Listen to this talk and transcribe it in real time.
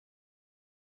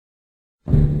So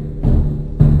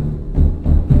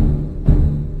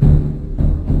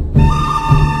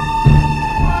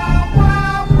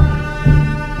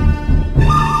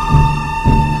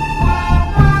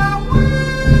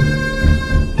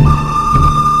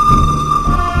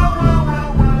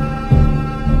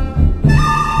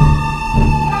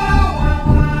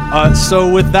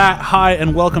with that, hi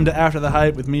and welcome to After the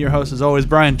Hype with me, your host, as always,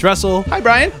 Brian Dressel. Hi,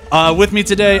 Brian. With me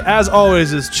today, as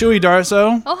always, is Chewy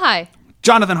Darso. Oh, hi.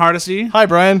 Jonathan Hardesty. Hi,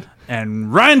 Brian.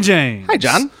 And Ryan James. Hi,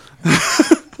 John.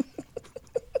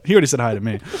 He already said hi to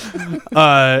me.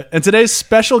 And today's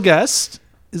special guest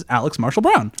is Alex Marshall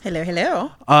Brown. Hello,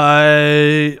 hello.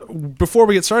 Before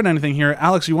we get started on anything here,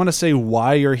 Alex, you want to say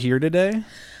why you're here today?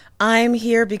 I'm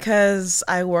here because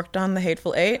I worked on The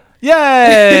Hateful Eight.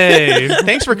 Yay!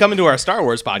 Thanks for coming to our Star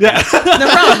Wars podcast. No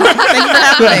problem. Thank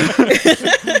you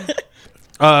for having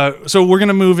me. So we're going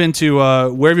to move into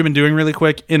where have you been doing really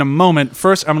quick in a moment.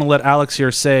 First, I'm going to let Alex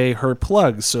here say her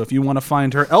plugs. So if you want to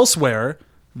find her elsewhere,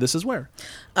 this is where.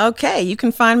 Okay, you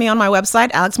can find me on my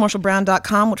website,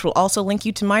 alexmarshallbrown.com, which will also link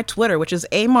you to my Twitter, which is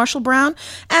 @marshallbrown,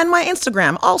 and my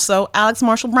Instagram, also Alex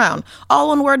Marshall Brown. All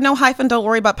one word, no hyphen. Don't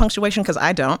worry about punctuation because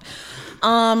I don't.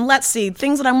 Let's see,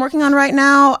 things that I'm working on right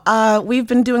now. We've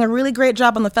been doing a really great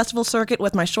job on the festival circuit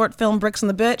with my short film, Bricks and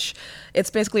the Bitch. It's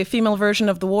basically a female version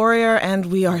of The Warrior, and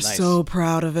we are so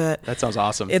proud of it. That sounds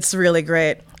awesome. It's really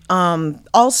great.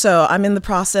 Also, I'm in the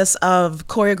process of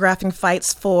choreographing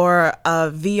fights for a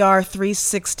VR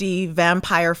 360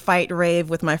 vampire fight rave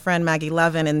with my friend Maggie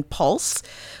Levin in Pulse.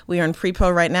 We are in pre-pro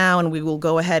right now, and we will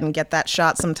go ahead and get that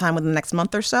shot sometime within the next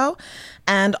month or so.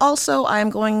 And also, I'm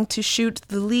going to shoot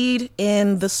the lead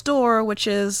in The Store, which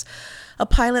is a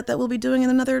pilot that we'll be doing in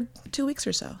another 2 weeks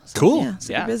or so. Cool. Yeah,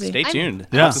 super busy. Stay tuned.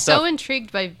 Yeah. I'm so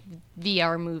intrigued by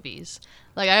VR movies.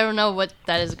 Like, I don't know what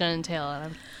that is going to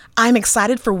entail. I'm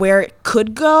excited for where it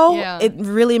could go. Yeah. It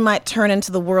really might turn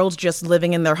into the world just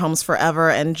living in their homes forever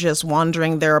and just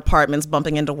wandering their apartments,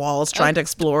 bumping into walls, trying to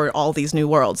explore all these new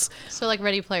worlds. So, like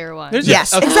Ready Player One. There's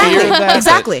Yes, a exactly, fear of that,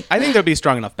 exactly. but I think there'll be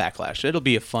strong enough backlash. It'll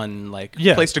be a fun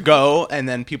Yeah. place to go, and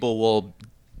then people will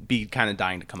be kind of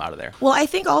dying to come out of there. Well, I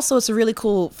think also it's a really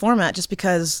cool format just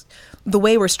because the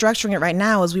way we're structuring it right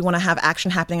now is we want to have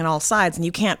action happening on all sides, and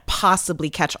you can't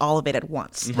possibly catch all of it at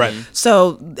once. Right.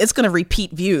 So it's going to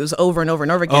repeat views over and over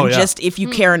and over again, Oh, yeah. just if you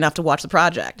care enough to watch the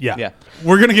project. Yeah.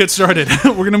 We're going to get started.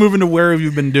 We're going to move into where have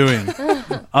you been doing.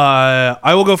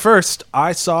 I will go first.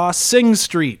 I saw Sing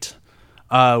Street,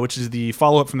 which is the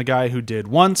follow-up from the guy who did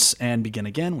Once and Begin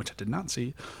Again, which I did not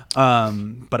see.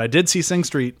 But I did see Sing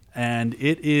Street, and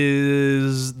it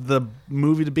is the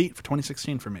movie to beat for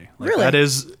 2016 for me. Like, Really? That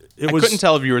is... I couldn't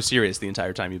tell if you were serious the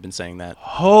entire time you've been saying that.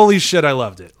 Holy shit, I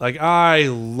loved it. Like, I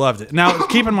loved it. Now,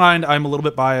 keep in mind, I'm a little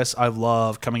bit biased. I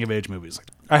love coming-of-age movies. Like,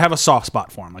 I have a soft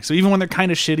spot for them. Like, so even when they're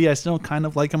kind of shitty, I still kind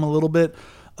of like them a little bit.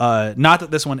 Not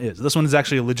that this one is. This one is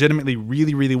actually a legitimately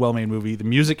really, really well-made movie. The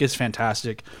music is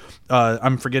fantastic.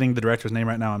 I'm forgetting the director's name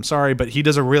right now. I'm sorry, but he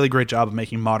does a really great job of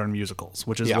making modern musicals,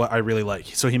 which is what I really like.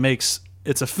 So he makes...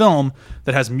 It's a film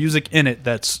that has music in it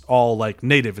that's all like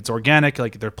native. It's organic,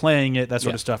 like they're playing it, that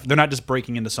sort of stuff. They're not just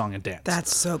breaking into song and dance.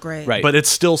 That's so great. Right. But it's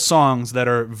still songs that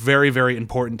are very, very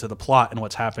important to the plot and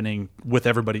what's happening with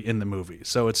everybody in the movie.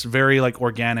 So it's very like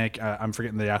organic. I'm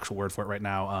forgetting the actual word for it right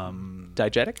now.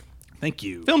 Diegetic? Thank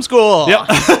you. Film school. Yep.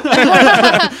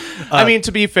 I mean,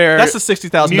 to be fair, That's the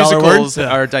 $60,000 musicals word.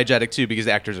 are diegetic too because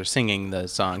the actors are singing the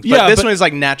songs. But Yeah, this but- one is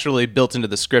like naturally built into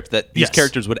the script that these Yes.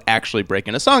 characters would actually break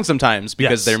into song sometimes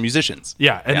because Yes. they're musicians.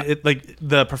 Yeah, and it like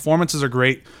the performances are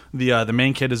great. The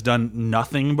main kid has done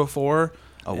nothing before.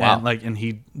 Oh, wow. And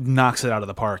he knocks it out of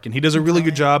the park, and he does a really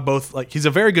good job. Both like he's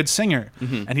a very good singer,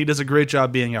 and he does a great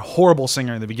job being a horrible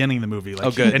singer in the beginning of the movie. Like,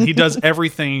 Oh, good. And he does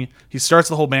everything. He starts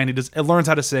the whole band. He learns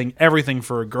how to sing everything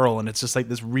for a girl, and it's just like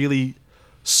this really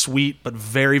sweet but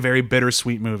very, very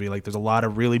bittersweet movie. Like there's a lot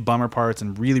of really bummer parts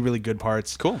and really, really good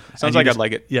parts. Cool. And Sounds you like just- I'd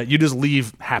like it. Yeah, you just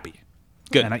leave happy.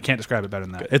 Good. And I can't describe it better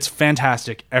than that. It's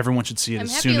fantastic. Everyone should see it I'm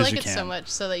as happy soon you as like you it can. so much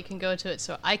so that you can go to it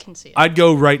so I can see it. I'd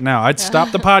go right now. I'd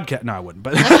stop the podcast. No, I wouldn't.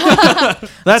 But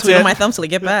that's Tweet it. on my thumb till we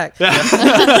get back.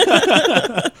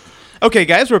 Okay,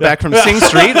 guys, we're back from Sing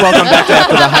Street. Welcome back to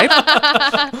After the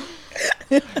Hype.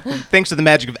 Thanks to the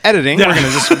magic of editing, we're going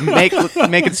to just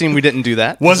make it seem we didn't do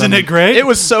that. Wasn't it great? It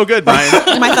was so good, Brian.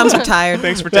 My thumbs are tired.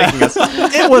 Thanks for taking us.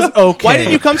 It was okay. Why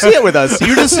didn't you come see it with us? You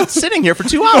were just sitting here for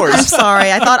 2 I'm hours.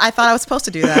 sorry. I thought I was supposed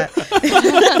to do that.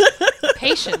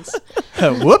 Patience.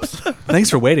 Whoops. Thanks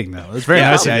for waiting, though. It was very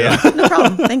Yeah, nice yeah, of you. No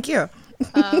problem. Thank you.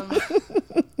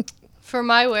 For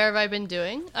my where have I been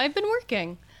doing? I've been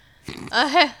working.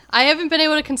 I haven't been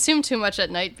able to consume too much at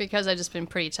night because I've just been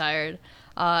pretty tired.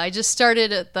 I just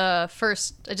completed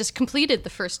the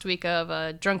first week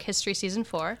of Drunk History Season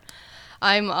 4.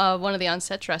 I'm one of the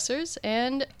on-set dressers,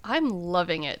 and I'm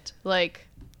loving it. Like,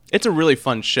 It's a really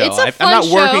fun show. It's a I'm fun not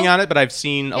working show. on it, but I've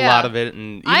seen a lot of it,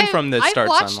 and even from the starts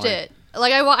I watched online. it.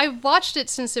 Like I watched it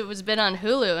since it was been on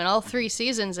Hulu and all 3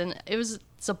 seasons, and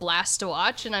it's a blast to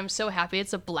watch, and I'm so happy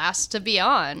it's a blast to be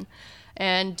on.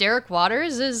 And Derek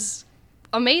Waters is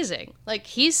amazing. Like,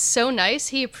 he's so nice.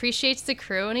 He appreciates the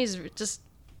crew, and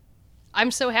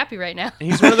I'm so happy right now.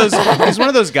 He's one of those. He's one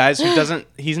of those guys who doesn't.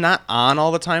 He's not on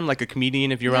all the time like a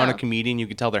comedian. If you're on a comedian, you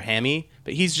can tell they're hammy,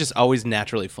 but he's just always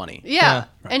naturally funny. Yeah,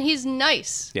 and he's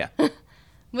nice. Yeah.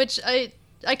 Which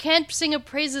I can't sing of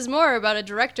praises more about a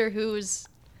director who's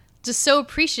just so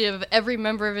appreciative of every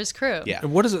member of his crew. Yeah.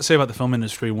 What does it say about the film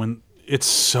industry when it's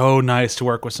so nice to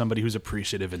work with somebody who's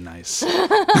appreciative and nice?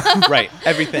 Right.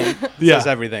 Everything. Yeah. Says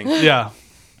everything. Yeah.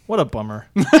 What a bummer.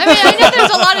 I mean, I know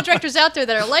there's a lot of directors out there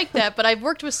that are like that, but I've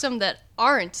worked with some that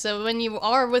aren't. So when you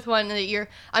are with one that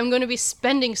I'm going to be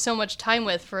spending so much time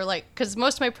with because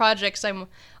most of my projects I'm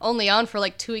only on for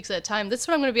 2 weeks at a time. This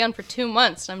one I'm going to be on for 2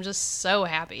 months. I'm just so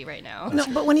happy right now. No,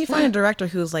 but when you find a director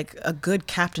who's like a good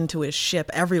captain to his ship,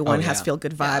 everyone has feel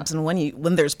good vibes, and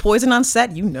when there's poison on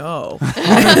set, you know.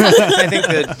 I think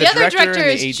the other director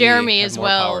and is the AD Jeremy have as more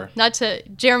well. power.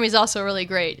 Jeremy's also really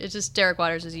great. It's just Derek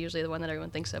Waters is usually the one that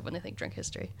everyone thinks of when they think Drunk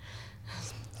History.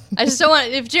 I just don't want.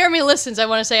 If Jeremy listens, I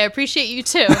want to say I appreciate you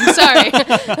too. I'm sorry.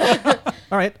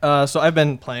 All right, so I've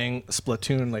been playing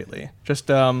Splatoon lately.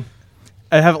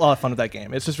 I have a lot of fun with that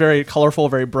game. It's just very colorful,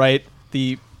 very bright.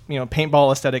 The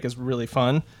paintball aesthetic is really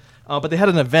fun. But they had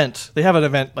an event. They have an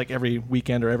event like every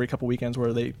weekend or every couple weekends where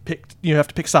you have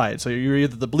to pick sides. So you're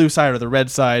either the blue side or the red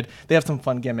side. They have some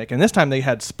fun gimmick. And this time they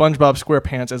had SpongeBob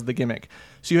SquarePants as the gimmick.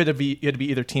 So you had to be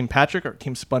either Team Patrick or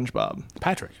Team SpongeBob.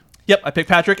 Patrick. Yep, I picked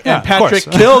Patrick, Yeah, and Patrick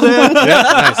of course. killed him.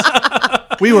 Yeah,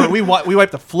 nice. We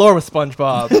wiped the floor with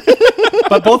SpongeBob.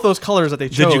 But both those colors that they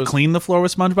chose. Did you clean the floor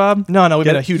with SpongeBob? No, we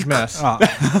made a huge mess. Oh.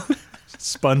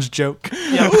 Sponge joke.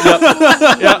 Yep.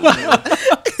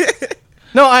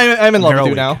 No, I'm in love with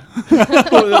you now. With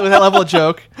that level of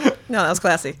joke. No, that was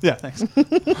classy. Yeah, thanks.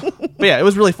 But yeah, it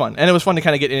was really fun. And it was fun to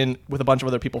kind of get in with a bunch of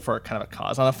other people for kind of a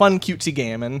cause on a fun, cutesy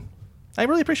game. And I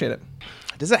really appreciate it.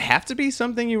 Does it have to be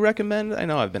something you recommend? I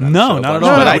know I've been on No, the show not a at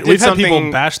bunch, all. but I did We've had people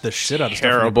something bash the shit out of stuff.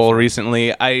 terrible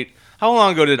recently. How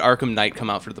long ago did Arkham Knight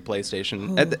come out for the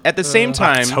PlayStation? At the same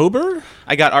time, October?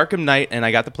 I got Arkham Knight and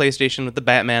I got the PlayStation with the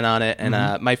Batman on it.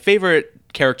 And my favorite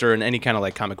character in any kind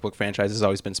of comic book franchise has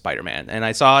always been Spider-Man. And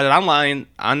I saw it online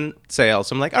on sale,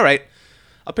 so I'm like, all right,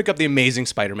 I'll pick up the Amazing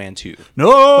Spider-Man 2.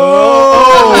 No!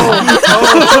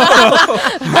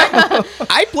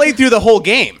 I played through the whole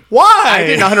game. Why? I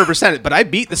didn't 100% it, but I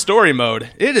beat the story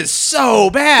mode. It is so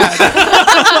bad.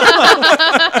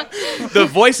 The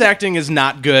voice acting is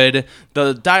not good.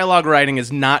 The dialogue writing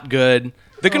is not good.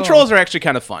 The controls are actually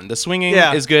kind of fun. The swinging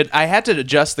is good. I had to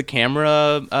adjust the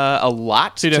camera a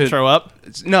lot. So you didn't throw up?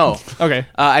 No. Okay.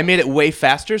 I made it way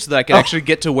faster so that I could actually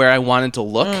get to where I wanted to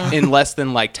look in less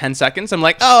than 10 seconds. I'm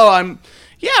like,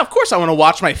 yeah, of course I want to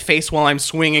watch my face while I'm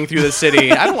swinging through the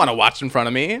city. I don't want to watch in front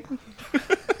of me.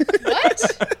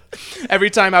 What? Every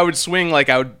time I would swing,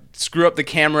 I would screw up the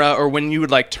camera, or when you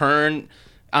would turn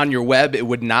on your web, it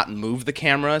would not move the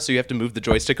camera, so you have to move the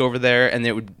joystick over there, and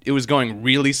it was going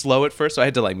really slow at first, so I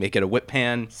had to make it a whip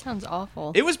pan. Sounds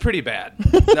awful. It was pretty bad.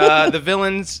 The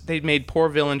villains, they made poor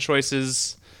villain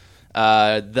choices.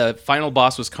 The final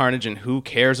boss was Carnage, and who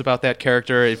cares about that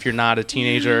character if you're not a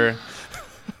teenager?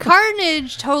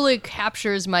 Carnage totally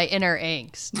captures my inner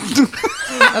angst.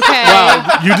 Okay.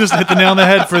 Wow, you just hit the nail on the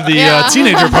head for the Yeah.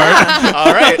 teenager part.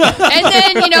 All right. And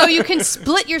then, you can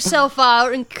split yourself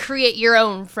out and create your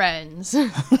own friends.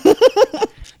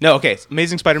 No, okay.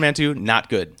 Amazing Spider-Man 2, not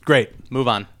good. Great. Move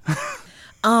on.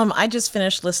 I just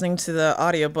finished listening to the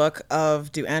audiobook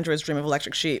of Do Androids Dream of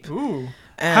Electric Sheep. Ooh.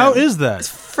 And How is that? It's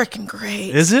freaking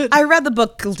great. Is it? I read the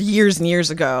book years and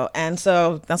years ago, and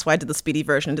so that's why I did the speedy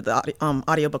version, did the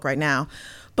audiobook right now.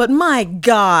 But my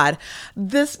God,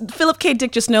 this Philip K.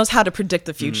 Dick just knows how to predict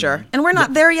the future, and we're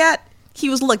not there yet. He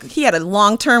had a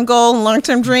long-term goal,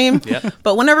 long-term dream. Yeah.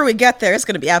 But whenever we get there, it's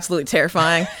going to be absolutely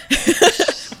terrifying.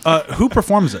 Who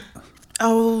performs it?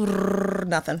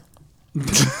 Nothing.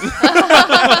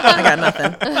 I got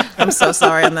nothing. I'm so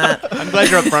sorry on that. I'm glad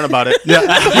you're upfront about it. Yeah.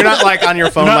 You're not on your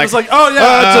phone I was like, oh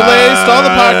yeah, delay, stall the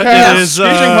podcast, It is,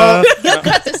 screeching halt. You'll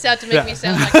cut this out to make me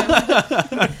sound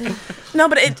like him. No,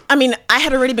 but I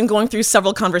had already been going through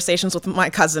several conversations with my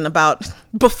cousin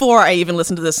before I even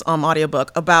listened to this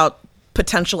audiobook, about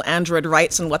potential Android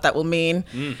rights and what that will mean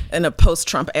in a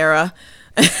post-Trump era.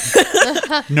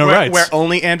 No Where, rights. where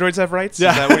only androids have rights? Is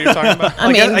that what you're talking about?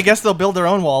 I guess they'll build their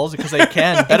own walls because they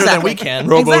can better than we Exactly. can.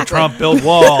 Robo Exactly. Trump build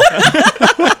wall.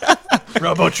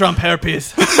 Robo Trump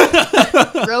hairpiece.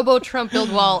 Robo Trump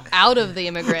build wall out of the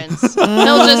immigrants.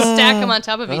 They'll just stack them on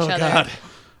top of each other. God.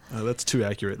 Oh, that's too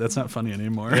accurate. That's not funny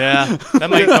anymore. Yeah, that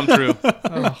might come true.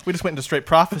 Oh, we just went into straight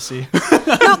prophecy.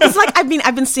 No, it's like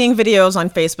I've been seeing videos on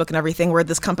Facebook and everything where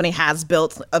this company has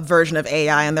built a version of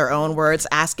AI in their own words,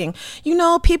 asking,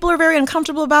 people are very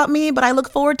uncomfortable about me, but I look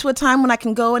forward to a time when I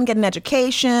can go and get an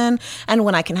education, and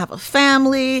when I can have a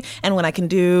family, and when I can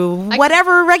do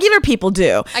whatever regular people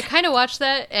do. I kind of watched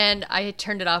that and I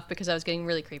turned it off because I was getting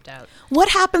really creeped out. What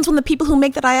happens when the people who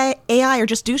make that AI are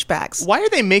just douchebags? Why are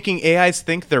they making AIs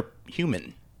think they're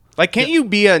human? Like, can't you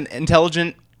be an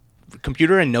intelligent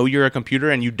computer and know you're a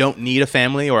computer and you don't need a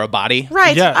family or a body?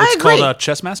 Right? Yeah, I it's agree. called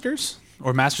Chess Masters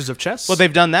or Masters of Chess. Well,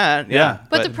 they've done that. yeah,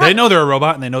 But but the they know they're a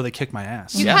robot and they know they kick my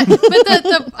ass. Yeah. But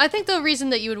I think the reason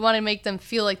that you would want to make them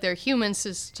feel like they're humans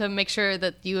is to make sure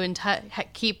that you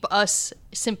keep us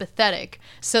sympathetic,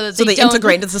 so that So they don't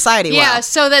integrate into society Yeah, well.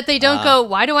 so that they don't go,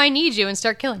 "Why do I need you?" and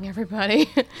start killing everybody.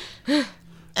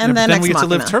 And then, then Ex we get to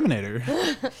live Machina. Terminator.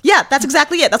 Yeah, that's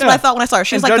exactly it. That's what I thought when I saw her.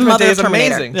 She was like the Judgment mother Day of is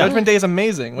Terminator. amazing. Judgment Day is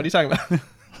amazing. What are you talking about?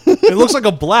 It looks like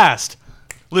a blast.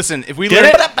 Listen, if we Get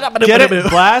learn, it? Get it?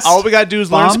 Blast. all we gotta do is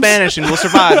learn Bombs? Spanish and we'll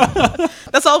survive.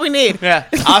 That's all we need. Yeah.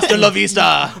 Hasta la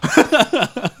vista.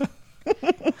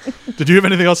 Did you have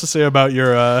anything else to say about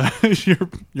your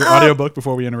your audiobook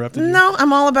before we interrupted you? No,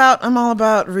 I'm all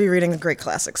about rereading the great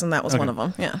classics, and that was one of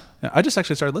them. Yeah. Yeah, I just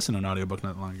actually started listening to an audiobook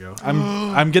not long ago.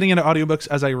 I'm getting into audiobooks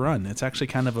as I run. It's actually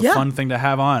kind of a Yeah. fun thing to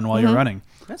have on while you're running.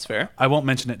 That's fair. I won't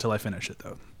mention it till I finish it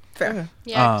though. Fair.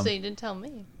 Yeah, so you didn't tell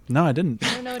me. No, I didn't.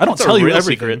 don't know what I don't to tell It's a you real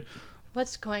everything. secret.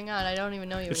 What's going on? I don't even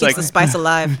know you. It's were like- Keeps the spice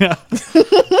alive. Yeah,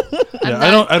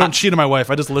 not- I don't cheat on my wife.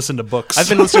 I just listen to books. I've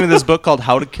been listening to this book called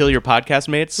How to Kill Your Podcast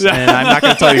Mates, and I'm not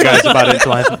going to tell you guys about it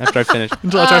until after I finish.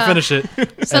 until I try to finish it.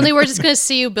 Suddenly, we're just gonna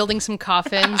see you building some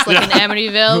coffins, like in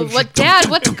Amityville. What, Dad?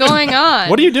 What's going on?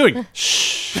 What are you doing?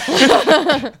 Shh.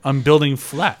 I'm building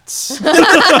flats.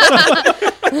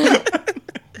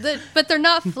 But they're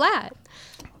not flat.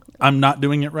 I'm not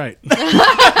doing it right.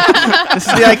 This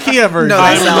is the IKEA version. No,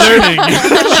 I'm that's learning.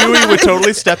 Chewie would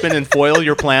totally step in and foil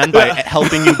your plan by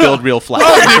helping you build real flats.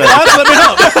 Let me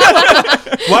help.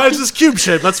 Why is this cube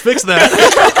shaped? Let's fix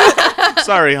that.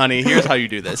 Sorry, honey. Here's how you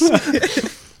do this.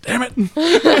 Damn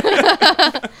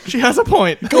it. She has a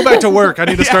point. Go back to work. I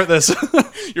need to start this.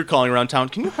 You're calling around town.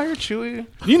 Can you hire Chewie?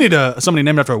 You need somebody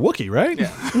named after a Wookiee, right?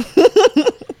 Yeah.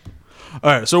 All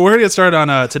right, so we're going to get started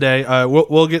on today.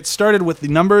 We'll get started with the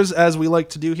numbers as we like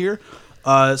to do here.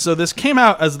 So this came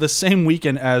out as the same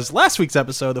weekend as last week's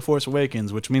episode, The Force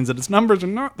Awakens, which means that its numbers are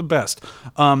not the best,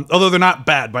 although they're not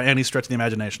bad by any stretch of the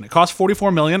imagination. It cost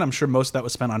 $44 million. I'm sure most of that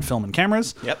was spent on film and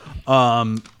cameras. Yep.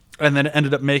 And then it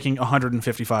ended up making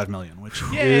 $155 million, which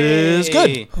is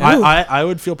good. Yay. I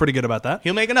would feel pretty good about that.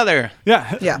 He'll make another.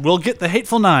 Yeah. Yeah. We'll get the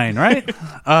Hateful Nine, right?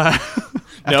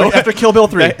 No. After Kill Bill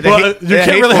 3. Well, you can't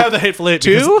really Hateful have the Hateful Eight.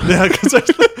 Two? Because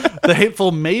the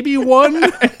Hateful maybe one,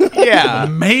 Yeah.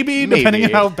 maybe, depending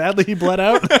on Maybe. how badly he bled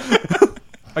out.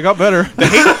 I got better.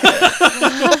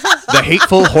 The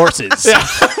Hateful Horses.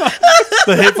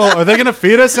 The Hateful, are they going to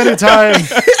feed us anytime?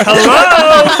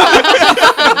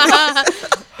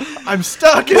 I'm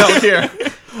stuck out here.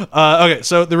 Okay,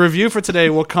 so the review for today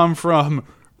will come from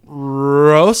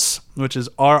Ros, which is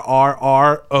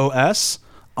RRROS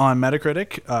on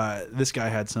Metacritic. This guy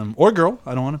had some, or girl,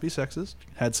 I don't want to be sexist,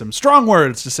 had some strong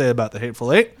words to say about the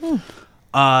Hateful Eight.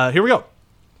 Here we go.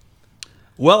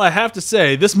 Well, I have to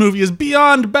say, this movie is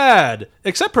beyond bad.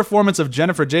 Except performance of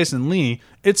Jennifer Jason Leigh,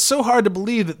 it's so hard to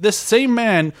believe that this same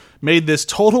man made this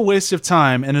total waste of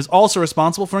time and is also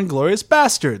responsible for Inglourious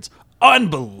Bastards.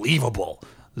 Unbelievable.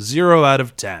 0 out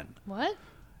of 10. What?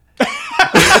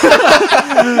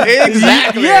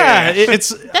 Exactly. Yeah, it's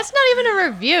That's not even a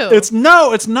review. it's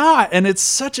not, and it's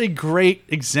such a great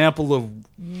example of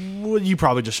well, you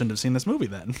probably just shouldn't have seen this movie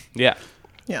then. Yeah.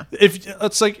 Yeah. If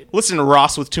it's like Listen to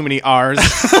Ross with too many R's.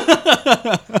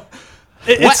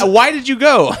 it's Why did you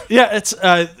go? yeah, it's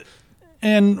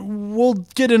and we'll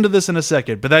get into this in a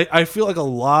second, but I feel like a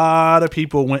lot of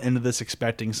people went into this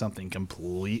expecting something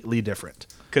completely different.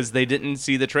 Because they didn't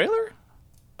see the trailer?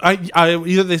 I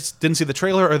either they didn't see the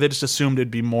trailer or they just assumed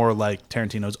it'd be more like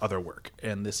Tarantino's other work,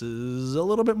 and this is a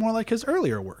little bit more like his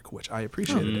earlier work, which I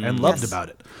appreciated and loved Yes. about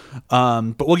it.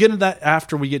 But we'll get into that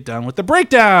after we get done with the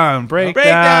breakdown.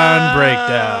 Breakdown.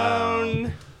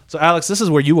 So, Alex, this is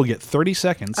where you will get 30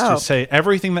 seconds Oh. to say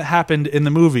everything that happened in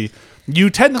the movie. You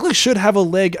technically should have a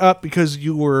leg up because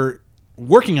you were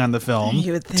working on the film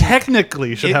You would think.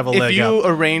 technically should have a If leg you up.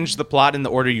 arrange the plot in the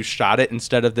order you shot it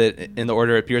instead of in the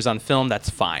order it appears on film, that's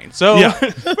fine. So Yeah.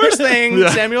 first thing,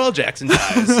 Samuel L. Jackson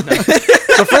dies. No,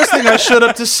 So first thing, I showed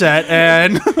up to set,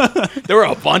 and there were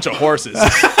a bunch of horses.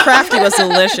 Crafty was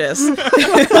delicious.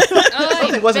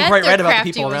 Something wasn't quite right about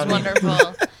the people was around me.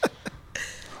 wonderful.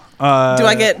 Do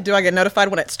I get notified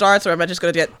when it starts, or am I just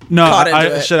going to get no, caught into I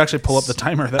it? should actually pull up the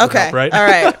timer. That would Okay, help, right? all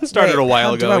right. Started a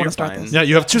while how do ago. I wanna You're start fine. this? Yeah,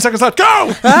 you have 2 seconds left.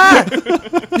 Go!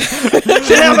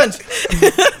 Shit happens.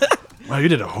 Wow, you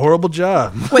did a horrible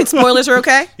job. Wait, spoilers are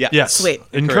okay? Yeah. Yes, Sweet.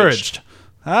 encouraged.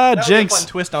 Ah, That was a Jinx. fun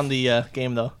twist on the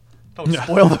game, though. Don't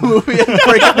spoil the movie and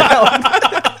break it down.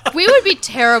 We would be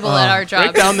terrible at our job.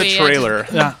 Break down if the we- trailer.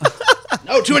 Yeah.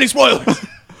 No, too many spoilers.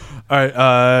 All right,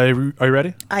 are you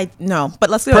ready? No, but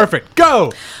let's do it. Perfect.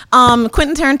 Go.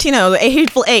 Quentin Tarantino, A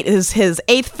Hateful Eight is his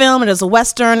 8th film. It is a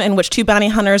Western in which 2 bounty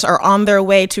hunters are on their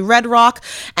way to Red Rock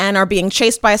and are being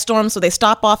chased by a storm. So they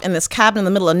stop off in this cabin in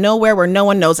the middle of nowhere where no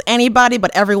one knows anybody, but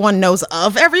everyone knows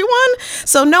of everyone.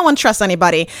 So no one trusts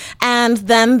anybody. And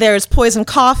then there's Poison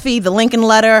Coffee, The Lincoln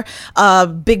Letter,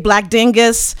 Big Black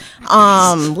Dingus.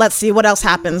 Let's see what else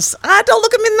happens. Don't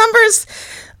look at me numbers.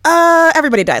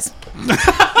 Everybody dies.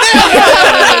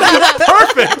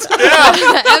 Perfect.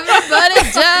 Everybody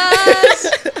does.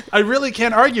 I really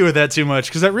can't argue with that too much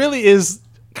because that really is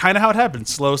kind of how it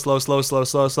happens. Slow, slow, slow, slow,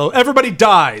 slow, slow. Everybody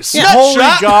dies. Yeah. Holy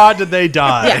Shut- God, did they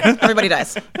die? Yeah, everybody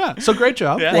dies. Yeah, so great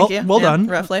job. Thank you. Well Yeah, done.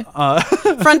 Roughly.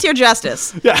 Frontier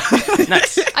Justice.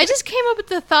 Nice. I just came up with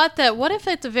the thought that what if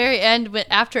at the very end,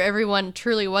 after everyone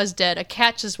truly was dead, a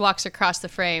cat just walks across the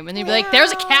frame and they'd be like,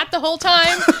 "There's a cat the whole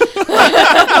time."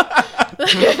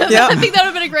 Yeah. I think that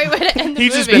would have been a great way to end the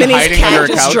He's just movie. been Minnie's hiding under cat a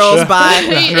just couch. strolls by.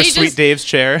 He Under just- Sweet Dave's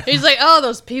chair. He's like, "Oh,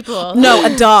 those people." No,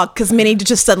 a dog, because Minnie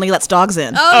just suddenly lets dogs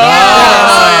in. She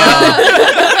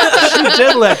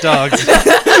did let dogs.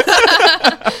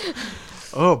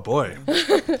 Oh boy.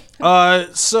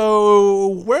 So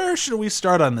where should we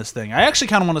start on this thing? I actually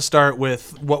kind of want to start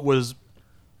with what was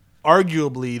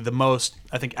arguably the most,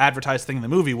 I think, advertised thing in the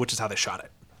movie, which is how they shot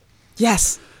it.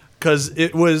 Yes. Because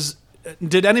it was.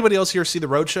 Did anybody else here see the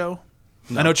Roadshow?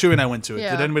 I know Chewie and I went to it.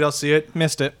 Yeah. Did anybody else see it?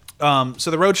 Missed it. So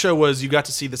the Roadshow was you got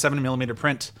to see the 7mm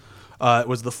print. It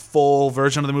was the full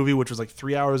version of the movie, which was like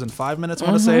 3 hours and 5 minutes, I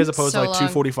want to say, as opposed So to like long.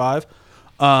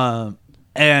 2:45.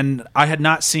 And I had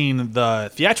not seen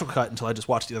the theatrical cut until I just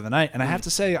watched it the other night, and I have to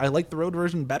say I like the road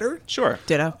version better. Sure.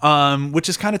 Ditto. Which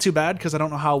is kind of too bad because I don't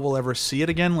know how we'll ever see it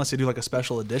again unless they do like a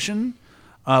special edition.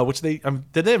 Which they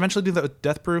did they eventually do that with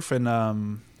Death Proof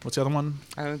and what's the other one?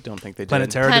 I don't think they did.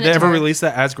 Planet Terror. Planet Did they ever Terror. release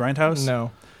that as Grindhouse?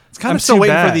 No. It's kind I'm of still too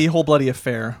waiting bad. for the whole bloody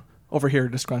affair over here,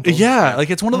 disgruntled. Yeah, like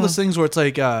it's one of those things where it's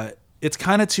like it's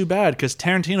kind of too bad because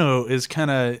Tarantino is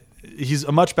kind of he's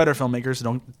a much better filmmaker,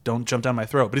 so don't jump down my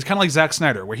throat. But he's kind of like Zack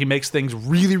Snyder, where he makes things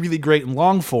really, really great in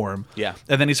long form. Yeah.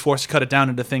 And then he's forced to cut it down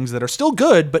into things that are still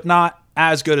good, but not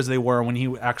as good as they were when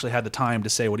he actually had the time to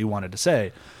say what he wanted to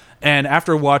say. And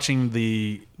after watching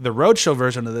the Roadshow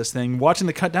version of this thing, watching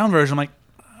the cut down version, I'm like,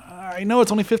 I know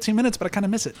it's only 15 minutes, but I kind of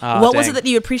miss it. What was it that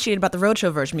you appreciated about the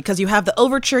Roadshow version? Because you have the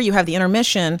overture, you have the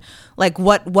intermission. Like,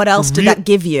 what else did that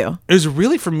give you? It was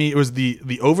really, for me, it was the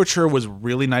overture was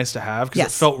really nice to have because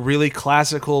Yes. it felt really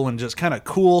classical and just kind of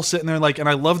cool sitting there. Like, and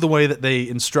I love the way that they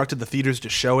instructed the theaters to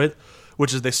show it,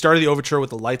 which is they started the overture with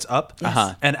the lights up.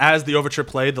 Uh-huh. And as the overture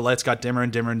played, the lights got dimmer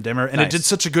and dimmer and dimmer. And it Nice. did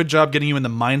such a good job getting you in the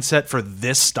mindset for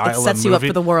this style of movie. sets you up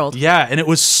for the world. Yeah, and it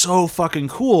was so fucking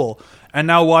cool. And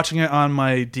now watching it on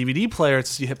my DVD player,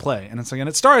 it's you hit play, and it's like, and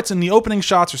it starts, and the opening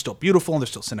shots are still beautiful, and they're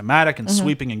still cinematic and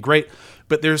sweeping and great.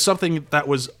 But there's something that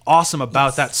was awesome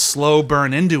about that slow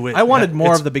burn into it. I wanted that more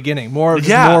it's- of the beginning, more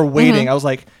Yeah. waiting. I was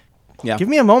like, Yeah. give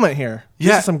me a moment here. This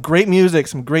Yeah. is some great music,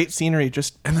 some great scenery.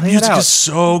 Just and the play it music out. is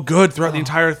so good throughout the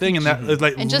entire thing, and that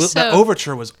like And just that so-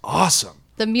 overture was awesome.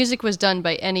 The music was done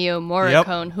by Ennio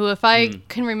Morricone, who, if I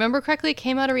can remember correctly,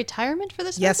 came out of retirement for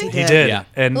this Yes, movie. he He did. did, Yeah.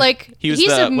 and Like, He was he's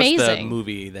the amazing. What's the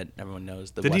movie that everyone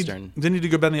knows? The Western. didn't he do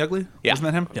Good, Bad, and the Ugly? Yeah. Wasn't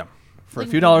that him? Yeah. for a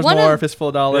few dollars one more, of- a fistful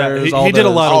of Yeah, dollars. he did a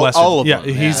lot of all- westerns. all of yeah,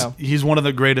 them, he's one of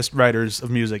the greatest writers of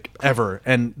music ever,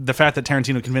 and the fact that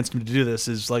Tarantino convinced him to do this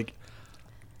is like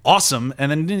awesome.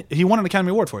 And then he won an Academy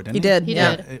Award for it, didn't he? He did. He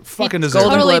yeah. did. It fucking He deserved it.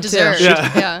 totally Golden Globe, too. deserved.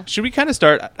 Yeah. Yeah. Should we kind of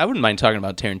start? I wouldn't mind talking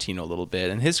about Tarantino a little bit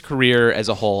and his career as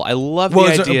a whole. I love Well,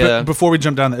 the is there- idea. but before we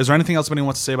jump down, is there anything else anybody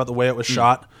wants to say about the way it was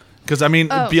shot? Because I mean,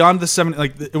 Oh. beyond the 7,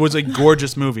 like it was a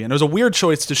gorgeous movie, and it was a weird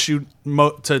choice to shoot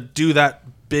to do that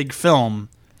big film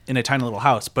in a tiny little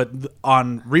house. But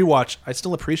on rewatch, I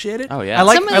still appreciate it. oh yeah, I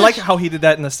like Some of I the- like how he did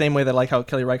that in the same way that I like how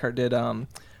Kelly Reichardt did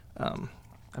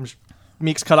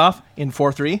Meek's Cutoff in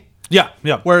 4-3, Yeah,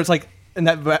 yeah. where it's like in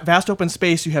that vast open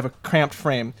space, you have a cramped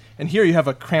frame, and here you have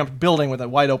a cramped building with a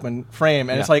wide open frame,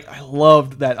 and it's like I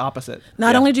loved that opposite.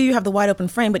 Not only do you have the wide open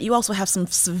frame, but you also have some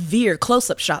severe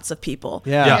close-up shots of people.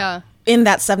 Yeah. Yeah. In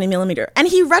that 70 millimeter, and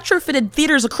he retrofitted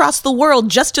theaters across the world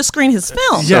just to screen his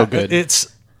film. So good.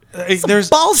 It's It's a there's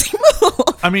ballsy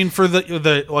move. I mean, for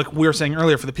the like we were saying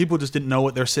earlier, for the people who just didn't know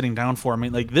what they're sitting down for. I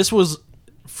mean, like this was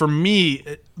for me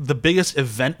the biggest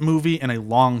event movie in a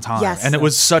long time, Yes. and it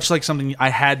was such like something I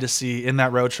had to see in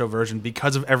that roadshow version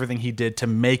because of everything he did to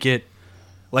make it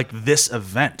like this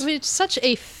event. I mean, it's such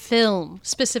a film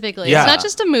specifically. Yeah. It's not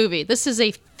just a movie. This is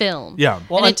a film. Yeah.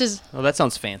 Well, and and- it does. Oh, that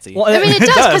sounds fancy. Well, I mean, it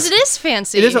does because it is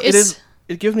fancy. It is. It It's- is.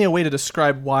 It gives me a way to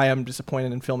describe why I'm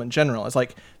disappointed in film in general. It's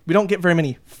like we don't get very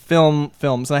many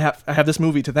films, and I have this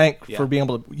movie to thank for being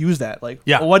able to use that. Like,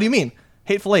 Yeah. well, what do you mean?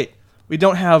 Hateful Eight. We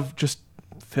don't have just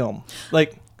film.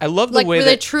 Like, I love the Like, way were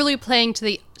they that truly playing to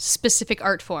the specific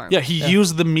art form? Yeah, he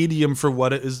used the medium for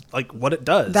what it is, like what it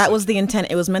does. That was the intent.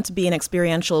 It was meant to be an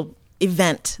experiential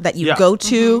event that you Yeah. go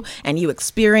to and you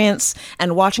experience,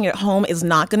 and watching it at home is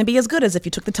not going to be as good as if you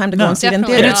took the time to go and see it in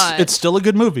Definitely theaters. not. It's still a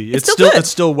good movie. It's still still good. it's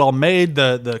still well made.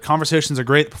 The conversations are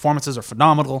great. The performances are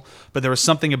phenomenal. But there was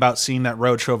something about seeing that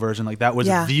roadshow version, like that was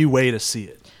Yeah. the way to see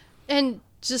it. And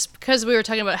just because we were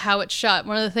talking about how it's shot,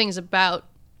 one of the things about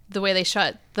the way they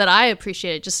shot that I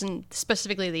appreciated, just in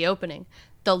specifically the opening,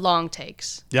 the long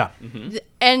takes. Yeah.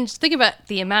 And think about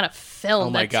the amount of film Oh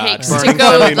my that God. takes Burning to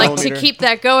go, 70 like to millimeter. keep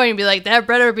that going and be like, that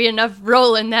better be enough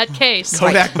roll in that case.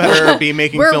 Kodak better be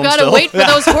making We're film gonna still. wait for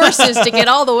those horses to get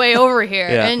all the way over here.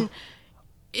 Yeah. And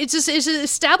it's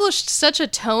established such a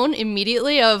tone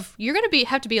immediately of you're gonna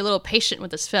have to be a little patient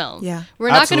with this film. Yeah. We're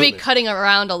not gonna Absolutely. be cutting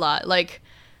around a lot. Like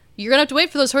you're gonna have to wait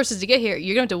for those horses to get here.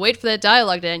 You're gonna have to wait for that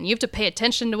dialogue to end. You have to pay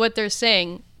attention to what they're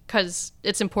saying because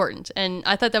it's important. And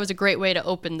I thought that was a great way to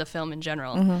open the film in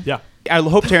general. Yeah. I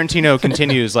hope Tarantino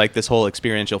continues like this whole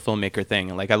experiential filmmaker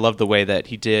thing. Like I love the way that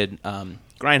he did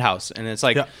Grindhouse, and it's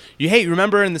like Yeah. you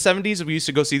remember in the 70s we used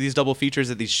to go see these double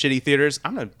features at these shitty theaters.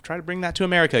 I'm gonna try to bring that to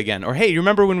America again. Or hey, you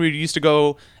remember when we used to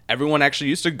go? Everyone actually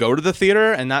used to go to the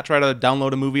theater and not try to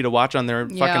download a movie to watch on their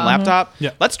fucking Yeah. laptop.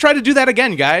 Yeah. Let's try to do that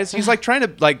again, guys. He's like trying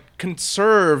to like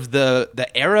conserve the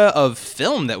era of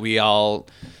film that we all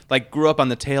like grew up on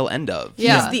the tail end of.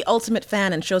 Yeah. He's the ultimate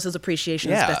fan and shows his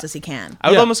appreciation Yeah. as best as he can. I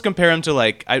would Yeah. almost compare him to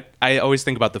like I always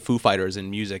think about the Foo Fighters in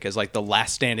music as like the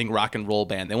last standing rock and roll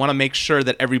band. They want to make sure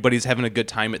that everybody's having a good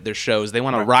time at their shows. They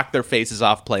want to rock their faces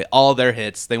off, play all their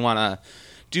hits. They want to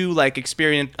do like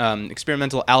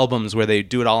experimental albums where they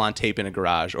do it all on tape in a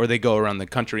garage, or they go around the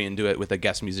country and do it with a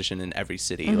guest musician in every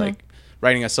city, like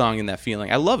writing a song in that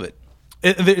feeling. I love it.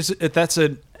 That's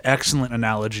an excellent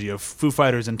analogy of Foo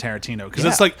Fighters and Tarantino because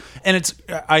Yeah. it's like, and it's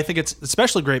I think it's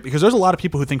especially great because there's a lot of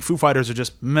people who think Foo Fighters are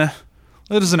just meh.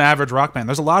 It is an average rock band.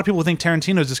 There's a lot of people who think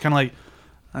Tarantino is just kind of like,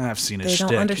 I've seen his They don't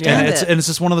shtick. understand and it. it's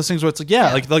just one of those things where it's like,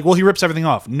 yeah, like well, he rips everything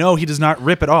off. No, he does not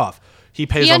rip it off. He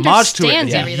pays He homage to it and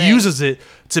understands he everything. uses it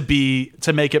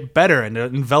to make it better and to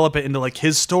envelop it into like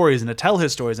his stories and to tell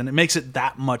his stories, and it makes it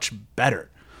that much better.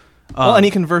 well, and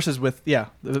he converses with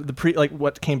the pre like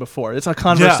what came before. It's a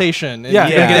conversation. and Yeah,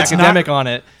 you gotta get it's academic not- on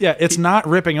it. Yeah, it's not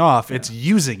ripping off; it's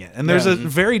using it, and there's Yeah. a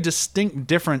very distinct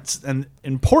difference and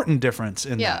important difference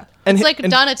in Yeah. that. And It's hi- like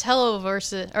and- Donatello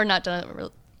versus, or not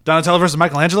Donatello. Donatello versus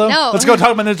Michelangelo. No. Let's go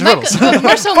talk about Ninja Turtles.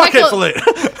 More so Fuck it, Michael- Philippe.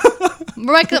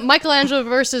 Michelangelo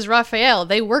versus Raphael.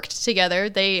 They worked together.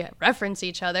 They reference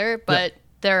each other, but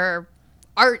their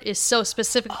art is so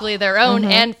specifically their own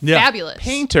and Yeah. fabulous.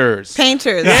 Painters.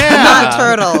 Painters, not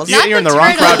turtles. You're, Not you're in the the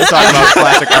wrong crowd to turtles. talk about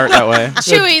classic art that way.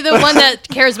 Chewy, the one that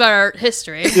cares about art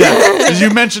history. Yeah, you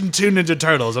mentioned two Ninja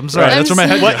Turtles. I'm sorry, Right. that's where my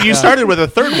head. What goes. you started with a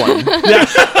third one.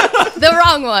 The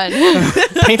wrong one.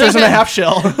 Painters in a half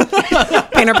shell.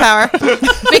 Painter power.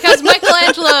 Because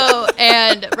Michelangelo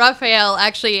and Raphael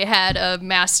actually had a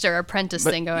master apprentice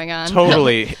thing going on.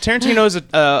 Totally. Tarantino is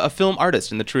a film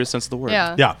artist in the truest sense of the word.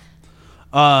 Yeah. Yeah.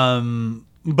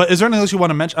 But is there anything else you want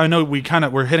to mention? I know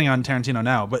we're hitting on Tarantino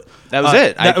now, but That was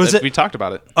it. That was it. We talked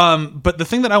about it. But the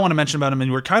thing that I want to mention about him,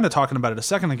 and we were kind of talking about it a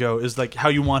second ago, is like how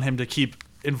you want him to keep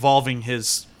involving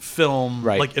his film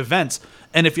Right. like events.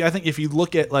 And I think if you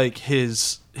look at like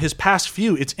his past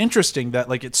few, it's interesting that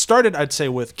like it started, I'd say,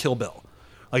 with Kill Bill.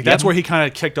 Like that's where he kind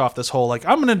of kicked off this whole like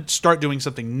I'm going to start doing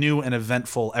something new and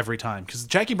eventful every time, because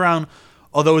Jackie Brown,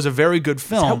 although it was a very good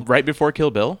film, Right before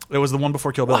Kill Bill. it was the one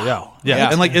before Kill Bill, yeah. Yeah.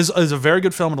 And like is a very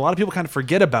good film, and a lot of people kind of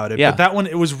forget about it. Yeah. But that one,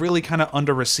 it was really kind of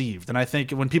under-received. And I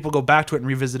think when people go back to it and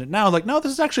revisit it now, like, no,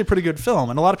 this is actually a pretty good film.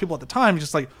 And a lot of people at the time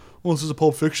just like, well, this is a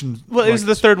Pulp Fiction. Well, it was like,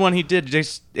 the third one he did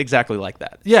just exactly like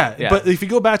that. Yeah, but if you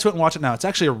go back to it and watch it now, it's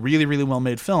actually a really, really well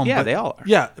made film. Yeah, but, they all are.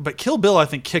 Yeah, but Kill Bill, I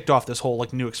think, kicked off this whole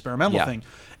like new experimental Yeah. thing.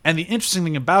 And the interesting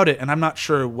thing about it, and I'm not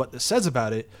sure what this says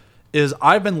about it, is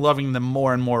I've been loving them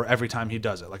more and more every time he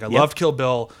does it. Like I loved Kill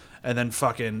Bill, and then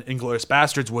fucking Inglourious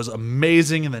Bastards was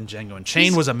amazing, and then Django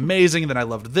Unchained was amazing, and then I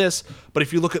loved this. But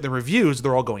if you look at the reviews,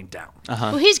 they're all going down.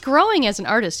 Well, he's growing as an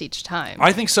artist each time.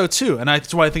 I think so too, and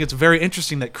that's why I think it's very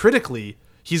interesting that critically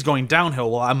he's going downhill.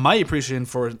 Well, my appreciation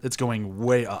for it's going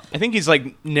way up. I think he's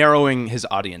like narrowing his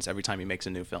audience every time he makes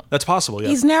a new film. That's possible. Yeah.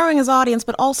 He's narrowing his audience,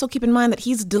 but also keep in mind that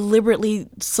he's deliberately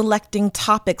selecting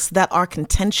topics that are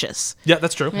contentious. Yeah,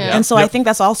 that's true. Yeah. And so I Yep. think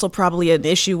that's also probably an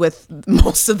issue with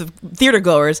most of the theater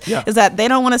goers, Yeah. is that they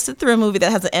don't want to sit through a movie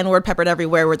that has an N-word peppered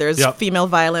everywhere, where there's Yep. female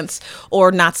violence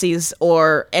or Nazis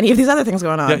or any of these other things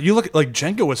going on. Yeah, you look at like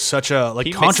Django was such a like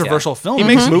He makes- controversial film. He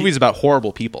makes movies about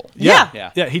horrible people. Yeah.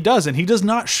 Yeah. He does, and he does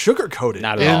not sugarcoat it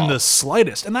Not at in all. the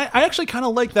slightest. And I actually kind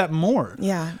of like that more.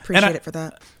 Yeah, appreciate And I- it for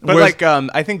that. But Whereas- like,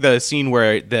 I think the scene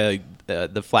where the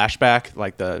flashback,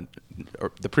 like the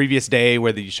previous day,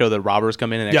 where you show the robbers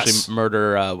come in and Yes. actually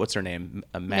murder what's her name,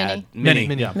 Minnie.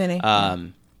 Minnie. Yeah.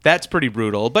 Minnie. That's pretty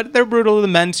brutal, but they're brutal to the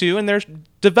men too, and they're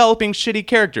developing shitty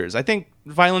characters. I think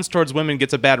violence towards women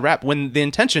gets a bad rap when the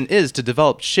intention is to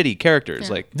develop shitty characters.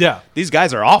 Yeah. Like, Yeah. these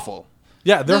guys are awful.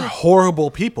 Yeah, they're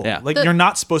horrible people. Yeah. Like The- you're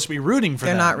not supposed to be rooting for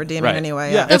They're them. not redeeming Right.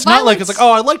 anyway. Yeah, Yeah, it's not like it's violence- like,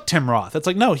 oh, I like Tim Roth. It's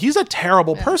like, no, he's a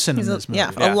terrible person He's in a, this movie. yeah,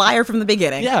 Yeah. a liar from the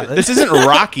beginning. Yeah, This isn't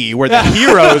Rocky, where the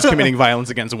hero is committing violence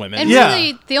against women. And Yeah.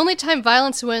 really, the only time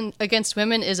violence against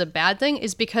women is a bad thing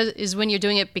is when you're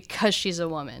doing it because she's a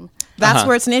woman. That's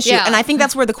where it's an issue. Yeah. And I think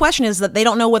that's where the question is, that they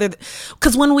don't know whether,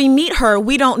 because when we meet her,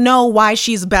 we don't know why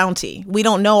she's bounty. We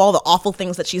don't know all the awful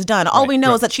things that she's done. All we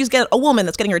know is that she's a woman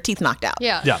that's getting her teeth knocked out.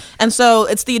 Yeah. Yeah. And so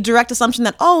it's the direct assumption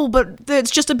that, oh, but it's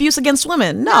just abuse against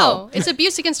women. No, it's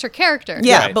abuse against her character.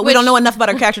 Yeah, Right. but we don't know enough about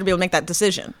her character to be able to make that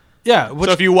decision. Yeah, which,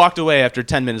 So if you walked away after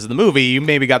 10 minutes of the movie, you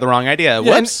maybe got the wrong idea.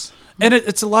 yeah, Whoops. and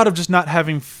it's a lot of just not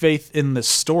having faith in the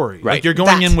story. Like Right. you're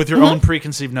going That. in with your own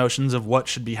preconceived notions of what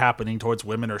should be happening towards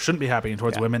women or shouldn't be happening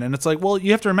towards women, and it's like, well,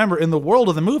 you have to remember in the world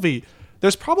of the movie,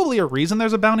 there's probably a reason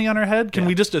there's a bounty on her head. Can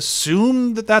we just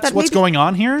assume that that's That what's maybe- going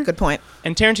on here? Good point.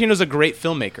 And Tarantino's a great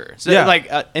filmmaker. So, Yeah. like,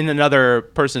 in another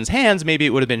person's hands, maybe it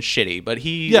would have been shitty, but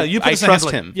Yeah, you put I this in hands trust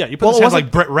like, him. Yeah, you put Well, this in hands it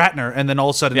like Brett Ratner, and then all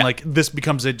of a sudden, Yeah. like this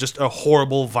becomes just a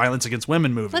horrible violence against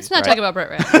women movie. Let's not Right. talk about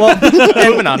Brett Ratner. Well,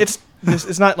 Moving on.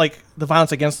 it's not like the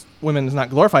violence against women is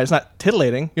not glorified. It's not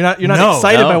titillating. You're not No.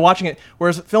 excited No. by watching it.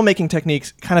 Whereas filmmaking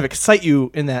techniques kind of excite you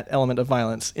in that element of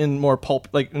violence in more pulp,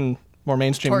 like in more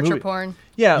mainstream Torture movie. porn.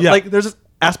 Yeah, Yeah. like there's this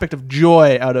aspect of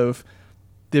joy out of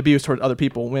the abuse toward other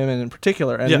people, women in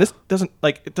particular, and Yeah. this doesn't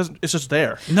like it doesn't. It's just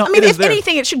there. No, I mean, it is if there.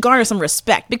 anything, it should garner some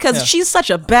respect, because Yeah. she's such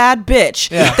a bad bitch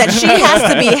Yeah. that she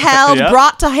has to be held, Yeah.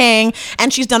 brought to hang,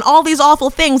 and she's done all these awful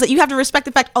things that you have to respect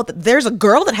the fact, oh, that there's a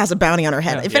girl that has a bounty on her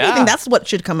head. If Yeah. anything, that's what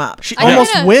should come up. She I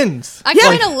almost kinda- wins. I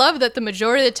kind of love that the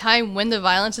majority of the time when the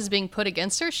violence is being put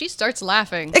against her, she starts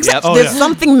laughing. Except Oh, there's yeah.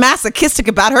 something masochistic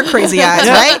about her crazy eyes,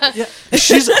 right? Yeah,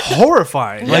 she's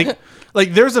horrifying.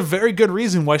 Like there's a very good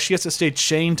reason why she has to stay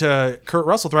chained to Kurt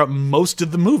Russell throughout most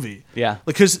of the movie. Yeah.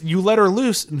 because you let her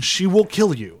loose and she will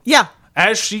kill you. Yeah.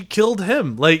 as she killed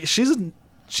him. Like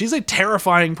she's a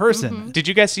terrifying person. Did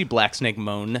you guys see Black Snake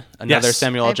Moan? Another Yes.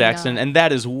 Samuel L. I've Jackson, not. and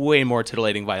that is way more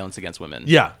titillating violence against women.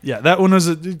 Yeah, that one was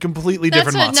a completely That's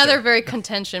different monster. another very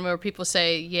contention where people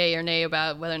say yay or nay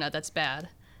about whether or not that's bad.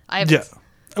 Yeah,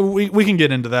 we can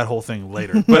get into that whole thing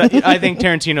later, but But I think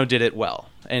Tarantino did it well.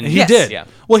 And he did. Yeah.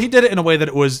 Well, he did it in a way that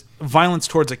it was violence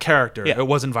towards a character. Yeah. It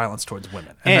wasn't violence towards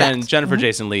women. And Jennifer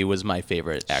Jason Leigh was my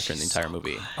favorite actor in the entire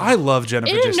movie. I love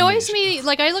Jennifer. It Jason annoys Leigh. me.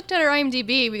 Like I looked at her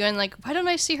IMDb, going like, why don't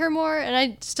I see her more? And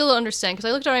I still don't understand because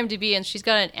I looked at her IMDb and she's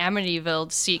got an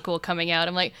Amityville sequel coming out.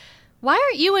 I'm like, why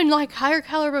aren't you in like higher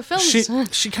caliber films?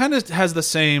 She kind of has the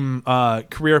same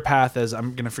career path as,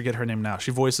 I'm gonna forget her name now.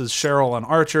 She voices Cheryl on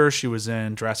Archer. She was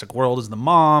in Jurassic World as the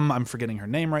mom. I'm forgetting her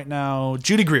name right now.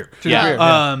 Judy Greer. Yeah.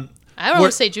 Greer, I don't Where-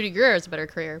 want to say Judy Greer has a better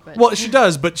career, but Well, she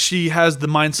does, but she has the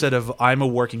mindset of, I'm a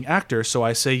working actor, so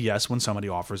I say yes when somebody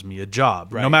offers me a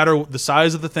job. No Right. matter the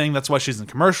size of the thing, that's why she's in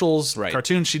commercials, Right.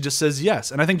 cartoons, she just says yes.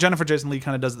 And I think Jennifer Jason Leigh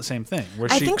kind of does the same thing.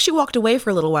 Where I think she walked away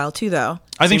for a little while too, though.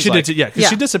 I think Seems she like- did too, yeah, because Yeah.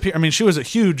 she disappeared. I mean, she was a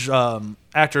huge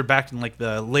actor back in like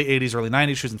the late 80s, early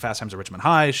 90s. She was in Fast Times at Richmond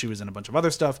High. She was in a bunch of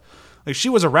other stuff. Like, she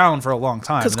was around for a long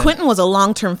time. Because And then- Quentin was a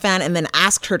long-term fan and then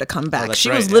asked her to come back. that's She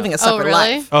right, was yeah. living a oh separate really?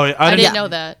 life. Oh, yeah, I didn't yeah. know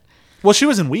that. Well, she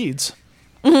was in Weeds.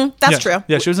 That's Yeah. true.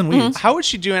 Yeah, she was in Weeds. How is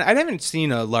she doing? I haven't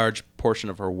seen a large portion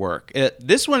of her work.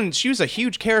 This one, she was a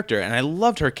huge character, and I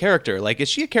loved her character. Like, is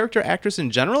she a character actress in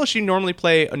general, or does she normally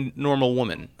play a normal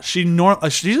woman? She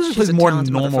usually plays a more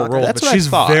talented normal motherfucker. roles, That's but what I she's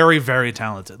thought. very, very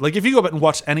talented. Like if you go back and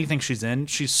watch anything she's in,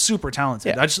 she's super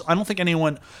talented. Yeah. I don't think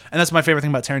anyone, and that's my favorite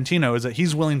thing about Tarantino is that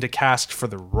he's willing to cast for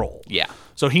the role. Yeah.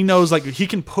 So he knows like he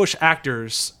can push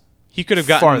actors. He could have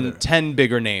gotten Farther. 10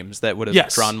 bigger names that would have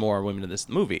Yes. drawn more women to this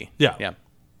movie. Yeah. Yeah.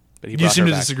 But he You brought seem her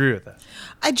to back. disagree with that.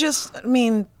 I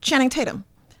mean, Channing Tatum.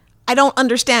 I don't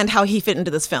understand how he fit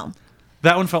into this film.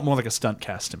 That one felt more like a stunt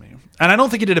cast to me, and I don't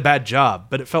think he did a bad job,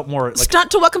 but it felt more like Stunt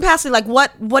to what capacity? Like,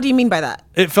 what do you mean by that?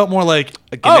 it felt more like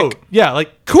A gimmick. oh yeah,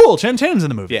 like cool. Channing Tatum's in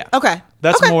the movie. Yeah. Okay.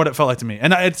 That's okay. more what it felt like to me,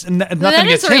 and it's nothing That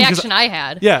against is the him 'cause- reaction I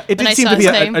had. Yeah, it when did I seem saw to be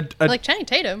his a- name. a- Like Channing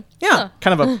Tatum. Yeah. Huh.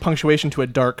 Kind of a punctuation to a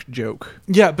dark joke.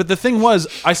 Yeah, but the thing was,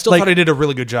 I still Like- thought he did a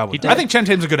really good job with it. I think Channing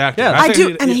Tatum's a good actor. Yeah. I think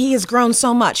do, and he has grown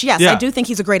so much. Yes, Yeah. I do think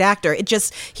he's a great actor. It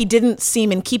just he didn't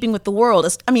seem in keeping with the world.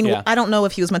 I mean, Yeah. I don't know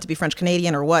if he was meant to be French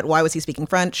Canadian or what. Why was he speaking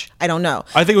French? I don't know.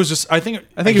 I think it was just. I think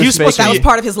he he was was supposed That to was be.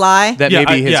 part of his lie. That Yeah,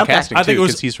 may be his yeah. casting, I think too, it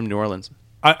was- because he's from New Orleans.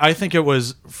 I think it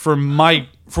was for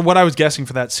what I was guessing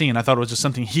for that scene. I thought it was just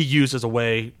something he used as a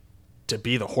way to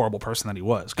be the horrible person that he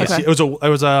was. 'Cause Okay. it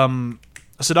was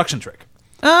a seduction trick.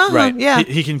 Right. Yeah.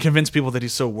 He can convince people that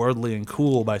he's so worldly and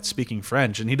cool by speaking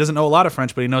French, and he doesn't know a lot of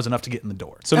French, but he knows enough to get in the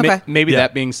door. So Okay. maybe Yeah.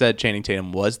 that being said, Channing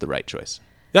Tatum was the right choice.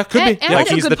 Yeah, could be. And Yeah, that's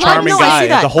Like a he's good the point. charming No, I guy see of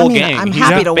that. the whole I mean, gang. I'm He's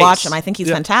happy the to watch face. him. I think he's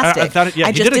Yeah. fantastic. I thought he I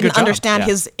did just a good didn't job. understand Yeah.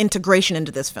 his integration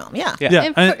into this film. Yeah. Yeah. Yeah,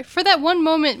 And and- for that one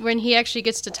moment when he actually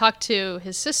gets to talk to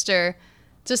his sister,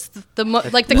 just the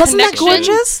like the Wasn't that connection,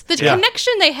 gorgeous? the Yeah.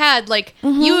 connection they had, like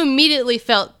you immediately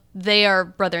felt they are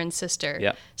brother and sister.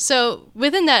 Yeah. So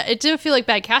within that, it didn't feel like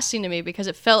bad casting to me because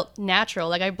it felt natural.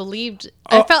 Like I believed,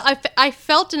 Oh. I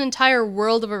felt an entire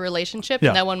world of a relationship Yeah.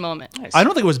 in that one moment. I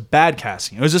don't think it was bad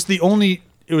casting. It was just the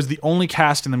only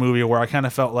cast in the movie where I kind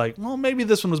of felt like, well, maybe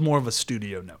this one was more of a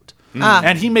studio note.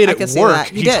 And he made I it can see work. that.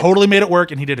 He He did. totally made it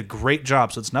work, and he did a great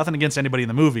job. So it's nothing against anybody in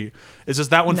the movie. It's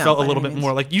just that one No, felt a by little any bit means.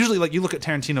 more like usually like you look at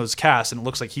Tarantino's cast, and it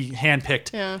looks like he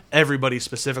handpicked Yeah. everybody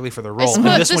specifically for the I role.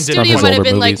 suppose And this the one studio didn't. might have over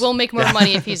been like, movies. we'll make more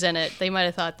money if he's in it. They might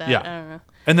have thought that. Yeah. I don't know.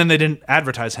 And then they didn't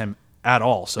advertise him at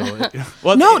all. So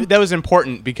Well, No. that was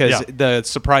important because Yeah. the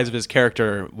surprise of his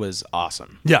character was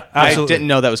awesome. Yeah, I absolutely. didn't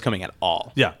know that was coming at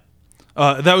all. yeah,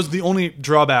 that was the only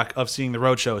drawback of seeing the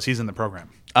roadshow is he's in the program.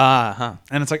 Uh-huh.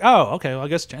 And it's like, oh, okay, well, I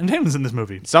guess Channing Tatum's in this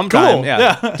movie. Sometime, Cool.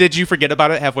 yeah. Did you forget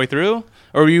about it halfway through?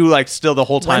 Or were you like still the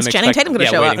whole time When's Channing Tatum gonna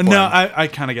show up? waiting for No, him? I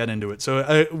kind of got into it.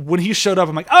 So when he showed up,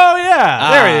 I'm like, oh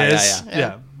yeah, there he yeah, is. yeah.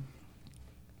 Yeah.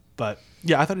 But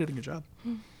yeah, I thought he did a good job.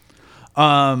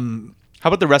 How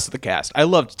about the rest of the cast? I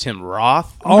loved Tim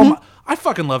Roth. Oh, my, I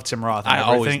fucking love Tim Roth. And I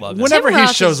always everything. loved him. Whenever Tim he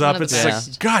Roth shows is one up, of it's the like,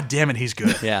 best. God damn it, he's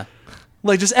good. Yeah.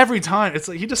 Like just every time, it's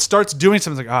like he just starts doing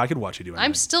something. It's like, oh, I could watch you do it.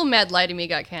 I'm still mad Lie to Me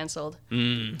got canceled.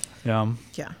 Yeah.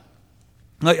 Yeah.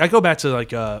 Like I go back to like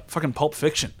fucking Pulp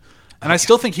Fiction, and I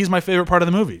still think he's my favorite part of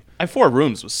the movie. Four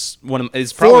Rooms was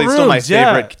is probably still my Rooms,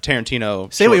 yeah. favorite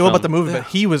Tarantino. Say what you will short about the film. movie, but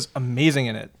he was amazing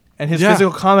in it, and his Yeah.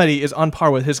 physical comedy is on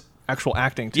par with his actual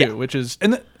acting too, Yeah. which is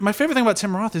And my favorite thing about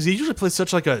Tim Roth is he usually plays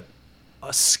such like a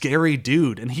scary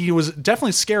dude, and he was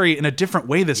definitely scary in a different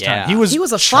way this Yeah. time. He was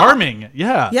a fop. charming,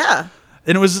 yeah, Yeah.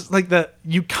 and it was like that.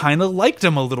 You kind of liked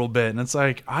him a little bit, and it's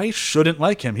like I shouldn't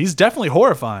like him. He's definitely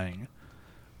horrifying,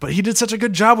 but he did such a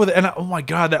good job with it. And oh my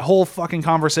god, that whole fucking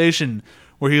conversation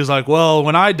where he was like, "Well,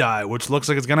 when I die, which looks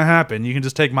like it's gonna happen, you can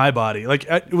just take my body." Like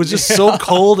it was just so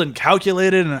cold and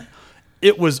calculated, and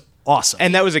it was awesome.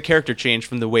 And that was a character change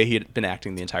from the way he had been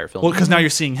acting the entire film. well, because now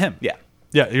you're seeing him. Yeah.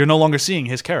 Yeah, you're no longer seeing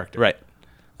his character. Right.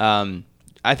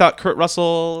 I thought Kurt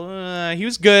Russell, he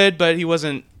was good, but he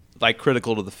wasn't like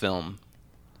critical to the film.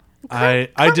 I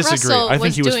Kurt disagree. Russell I think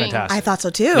was he was doing- fantastic. I thought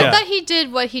so too. Yeah. I thought he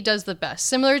did what he does the best,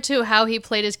 similar to how he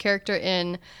played his character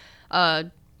in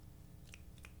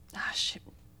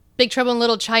Big Trouble in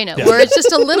Little China, where it's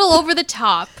just a little over the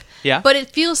top, Yeah. but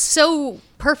it feels so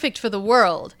perfect for the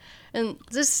world. And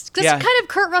this Yeah. kind of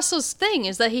Kurt Russell's thing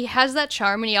is that he has that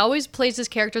charm, and he always plays his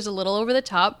characters a little over the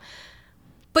top,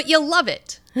 but you love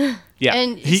it. Yeah.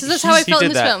 And so that's how I He felt in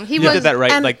did this that. film. He was did that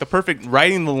right, and- like the perfect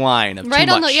writing the line of right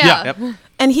too on much. the yeah. Yeah. Yep.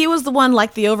 And he was the one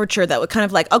like the overture that would kind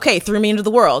of like, okay, threw me into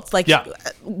the world. It's like Yeah.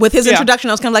 with his Yeah. introduction,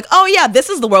 I was kind of like, oh yeah, this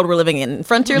is the world we're living in.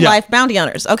 Frontier Yeah. life, bounty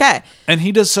hunters. Okay. And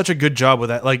he does such a good job with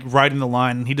that, like writing the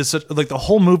line. And he does such like the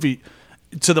whole movie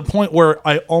to the point where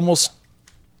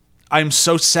I'm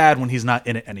so sad when he's not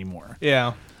in it anymore.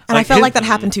 yeah. And I felt like that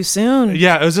happened too soon.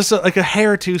 Yeah, it was just like a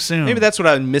hair too soon. Maybe that's what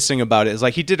I'm missing about it. Is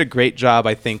like he did a great job,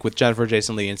 I think, with Jennifer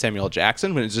Jason Leigh and Samuel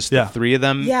Jackson when it was just Yeah. the three of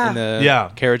them Yeah. in the Yeah.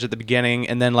 carriage at the beginning,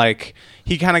 and then like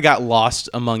he kind of got lost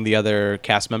among the other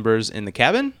cast members in the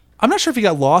cabin. I'm not sure if he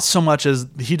got lost so much as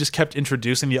he just kept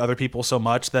introducing the other people so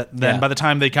much that then Yeah. by the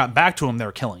time they got back to him, they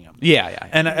were killing him. Yeah.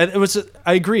 And it was,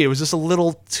 I agree, it was just a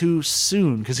little too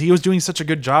soon because he was doing such a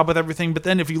good job with everything. But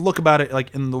then if you look about it like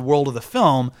in the world of the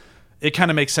film, it kind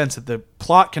of makes sense that the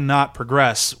plot cannot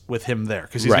progress with him there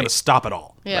because he's Right. going to stop it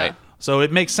all. Yeah. Right. So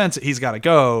it makes sense that he's got to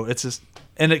go. It's just,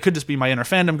 and it could just be my inner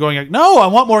fandom going like, no, I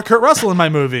want more Kurt Russell in my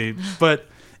movie. But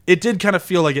it did kind of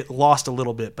feel like it lost a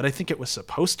little bit. But I think it was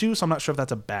supposed to, so I'm not sure if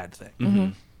that's a bad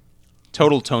thing.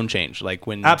 Total tone change, like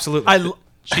when Absolutely.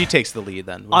 she takes the lead.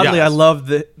 Then Oddly, Yes. I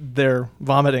love their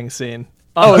vomiting scene.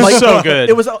 Oh, it's so good.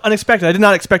 It was unexpected. I did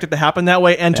not expect it to happen that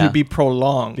way and Yeah. to be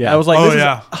prolonged. Yeah. I was like, Oh, this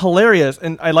yeah. is hilarious,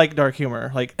 and I like dark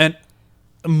humor. Like, And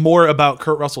more about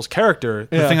Kurt Russell's character,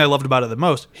 the Yeah. thing I loved about it the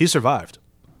most, he survived.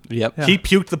 Yep. He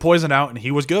puked the poison out and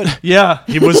he was good. yeah,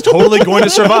 He was totally going to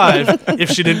survive if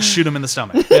she didn't shoot him in the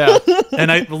stomach. yeah. And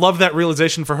I love that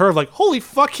realization for her of like, holy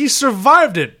fuck, he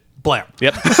survived it. Blam.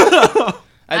 Yep.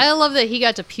 I love that he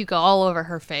got to puke all over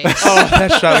her face.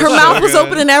 That shot Her so mouth was good.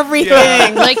 open and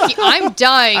everything. Like I'm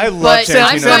dying, I love but Tarantino.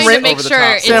 I'm Sam trying to make over the sure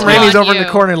top. it's Sam on Raimi's over in you. the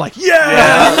corner, like,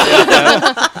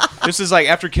 yeah. This is like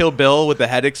after Kill Bill with the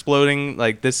head exploding.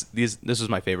 Like this was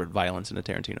my favorite violence in a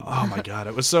Tarantino movie. Oh my god,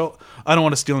 it was so. I don't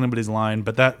want to steal anybody's line,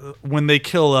 but that when they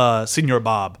kill Senor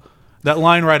Bob, that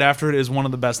line right after it is one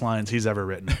of the best lines he's ever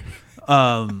written.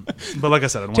 But like I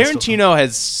said, I don't want to steal- Tarantino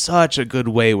has such a good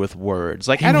way with words.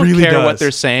 Like I don't really care what does.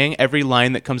 they're saying. Every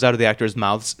line that comes out of the actors'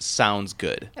 mouths sounds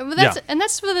good. Well, that's Yeah. and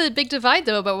that's the big divide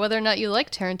though about whether or not you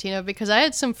like Tarantino, because I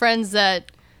had some friends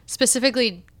that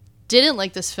specifically didn't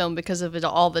like this film because of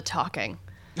all the talking.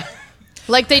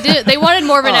 Like they wanted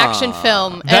more of an action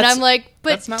film, and That's- I'm like,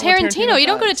 but that's not what Tarantino, you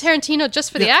don't go to does. Tarantino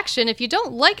just for the action. If you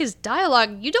don't like his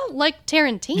dialogue, you don't like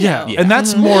Tarantino. Yeah. And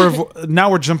that's more of now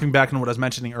we're jumping back into what I was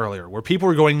mentioning earlier, where people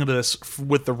were going into this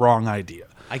with the wrong idea.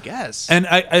 I guess. And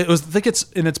I think it's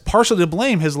partially to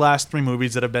blame his last three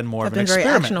movies that have been more Have of an been very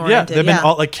experiment. action-oriented, Yeah, they've been yeah.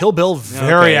 all like Kill Bill,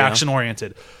 very Okay, yeah. action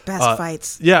oriented. Best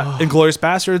fights. Yeah, Inglourious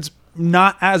Bastards,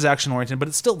 not as action oriented, but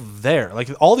it's still there. Like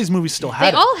all these movies still They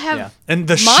had it. all have Yeah. And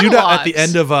the shootout at the monologues.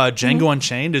 end of Django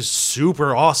Unchained is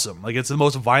super awesome. Like it's the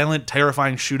most violent,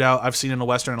 terrifying shootout I've seen in a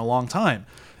Western in a long time.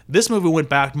 This movie went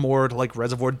back more to like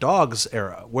Reservoir Dogs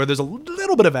era, where there's a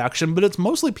little bit of action, but it's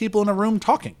mostly people in a room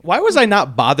talking. Why was I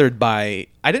not bothered by?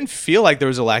 I didn't feel like there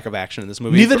was a lack of action in this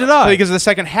movie. Neither did I. Because the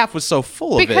second half was so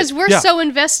full because of it. we're Yeah. so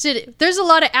invested. There's a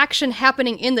lot of action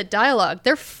happening in the dialogue.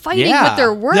 They're fighting Yeah. with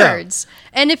their words.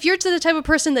 And if you're to the type of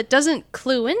person that doesn't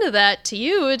clue into that, to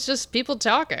you, it's just people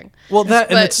talking. Well, that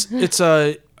and But- it's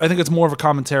I think it's more of a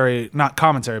commentary, not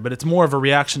commentary, but it's more of a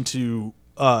reaction to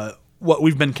what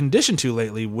we've been conditioned to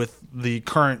lately with the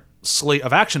current slate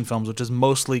of action films, which is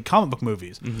mostly comic book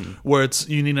movies, where it's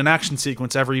you need an action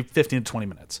sequence every 15 to 20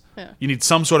 minutes. Yeah. You need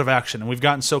some sort of action, and we've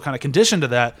gotten so kind of conditioned to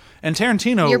that. And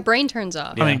Tarantino, Your brain turns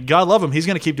off. I mean, God love him, he's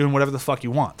going to keep doing whatever the fuck he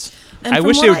wants. And I from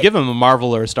wish what they would give him a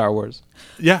Marvel or a Star Wars.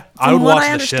 Yeah, I From would what watch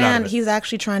I the shit out understand, of it. he's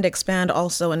actually trying to expand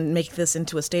also and make this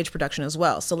into a stage production as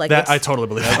well. So like, That it's- I totally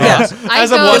believe. That. Yeah.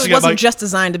 As I I'm go- watching it it, I'm wasn't like, just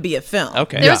designed to be a film.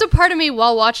 Okay. There was Yeah. a part of me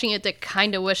while watching it that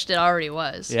kind of wished it already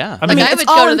was. Yeah. I Like, mean, I It's would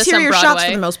go all to this on interior shots for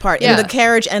Broadway. the most part, Yeah. in the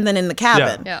carriage and then in the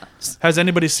cabin. Yeah. has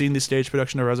anybody seen the stage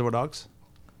production of Reservoir Dogs?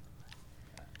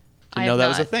 I You know have that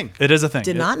was a not. thing. It is a thing.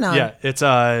 Did not know. Yeah, it's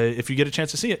if you get a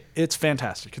chance to see it, it's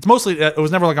fantastic. It's mostly it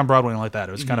was never like on Broadway and like that.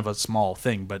 It was kind of a small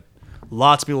thing, but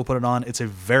lots of people put it on. It's a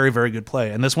very very good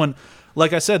play. And this one,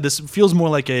 like I said, this feels more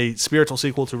like a spiritual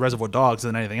sequel to Reservoir Dogs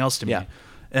than anything else to me. Yeah.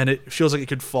 And it feels like it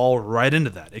could fall right into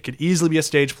that. It could easily be a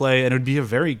stage play, and it would be a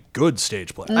very good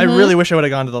stage play. I really wish I would have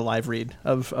gone to the live read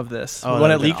of this. Oh, When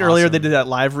it that'd leaked been earlier, awesome. they did that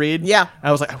live read. Yeah. I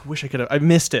was like, I wish I could have. I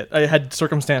missed it. I had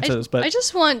circumstances, but I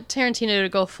just want Tarantino to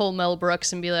go full Mel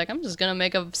Brooks and be like, I'm just going to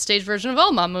make a stage version of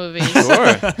all my movies.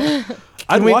 Sure.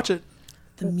 I'd we- watch it.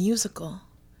 The musical.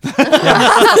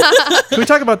 Can we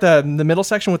talk about the middle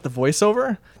section with the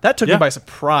voiceover? That took Yeah. me by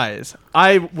surprise.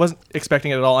 I wasn't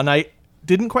expecting it at all, and I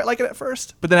didn't quite like it at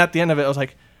first. But then at the end of it, I was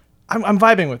like, I'm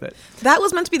vibing with it. That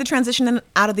was meant to be the transition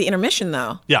out of the intermission,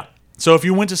 though. Yeah. So if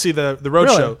you went to see the road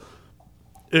Really? show,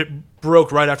 it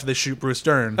broke right after they shoot Bruce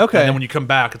Dern. Okay. And then when you come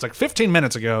back, it's like 15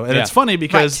 minutes ago, and Yeah. it's funny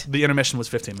because Right. the intermission was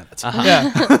 15 minutes.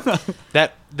 Yeah.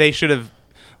 That they should have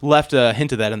left a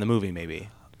hint of that in the movie, maybe.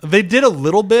 They did a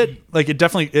little bit. Like it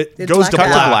definitely It's goes to black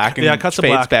black. out. Black and yeah, it cuts to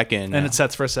fades black back in, and yeah. it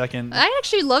sets for a second. I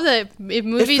actually love that if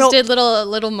movies felt- did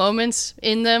little moments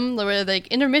in them where like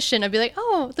intermission, I'd be like,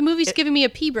 oh, oh, the movie's giving me a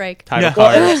pee break. Title Yeah.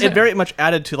 card. Well, it very much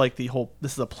added to like the whole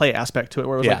this is a play aspect to it,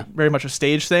 where it was Yeah. like very much a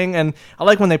stage thing, and I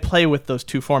like when they play with those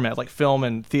two formats, like film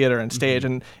and theater and stage,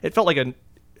 and it felt like a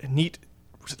neat,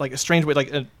 like a strange way,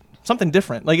 like something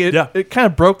different. Like it, Yeah. it kind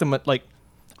of broke the like.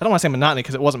 I don't want to say monotony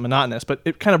because it wasn't monotonous, but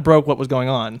it kind of broke what was going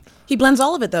on. He blends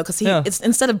all of it though, because Yeah. it's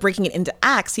instead of breaking it into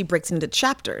acts, he breaks it into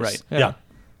chapters. Right. Yeah.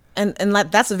 And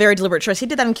that's a very deliberate choice. He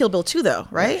did that in Kill Bill too, though,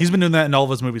 right? He's been doing that in all of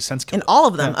his movies since Kill in Bill. all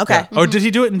of them. Okay. Yeah. Or did he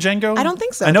do it in Django? I don't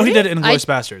think so. I know Did he he? did it in Glorious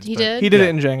Bastards. He but- did? He did Yeah. it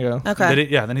in Django. Okay. Did it?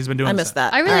 Yeah, then he's been doing I missed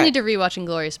that. I really All right. need to rewatch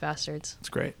Inglourious Bastards. It's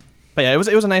great. But yeah, it was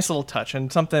a nice little touch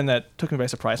and something that took me by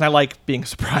surprise. And I like being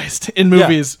surprised in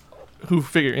movies who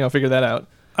figure that out.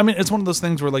 I mean, it's one of those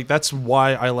things where, like, that's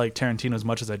why I like Tarantino as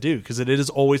much as I do, because it is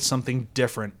always something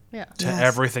different Yeah. to Yes.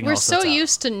 everything We're else. so that's out.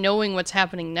 used to knowing what's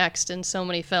happening next in so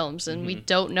many films, and we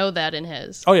don't know that in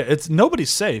his. Oh yeah, it's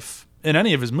nobody's safe in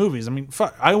any of his movies. I mean,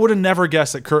 fuck, I would have never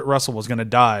guessed that Kurt Russell was going to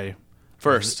die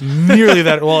First. nearly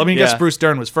that. Well, I mean, I guess Yeah. Bruce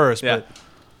Dern was first, Yeah. but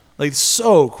like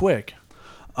so quick.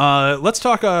 Let's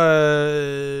talk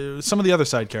some of the other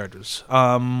side characters.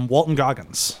 Walton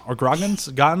Goggins or Groggins.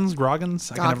 I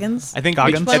can never- Goggins. I think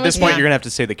Goggins? at this point Yeah. you're gonna have to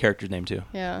say the character's name too.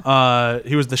 Yeah.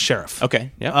 He was the sheriff.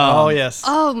 Okay. Yeah. Oh yes.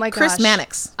 Oh my gosh. Chris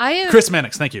Mannix. Chris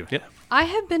Mannix. Thank you. Yeah. I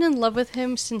have been in love with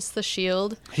him since The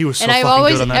Shield. He was so and I've fucking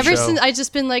always, good on that ever show. since, I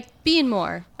just been like, being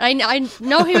more. I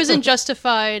know he was in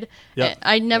Justified. Yep.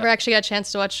 I never actually got a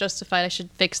chance to watch Justified. I should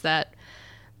fix that.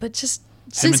 But just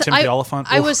and since Timothy I,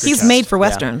 Oliphant. I Oof, was, good He's cast. made for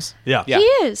westerns. Yeah. Yeah. he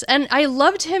is, and I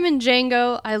loved him in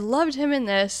Django. I loved him in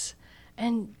this,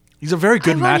 and He's a very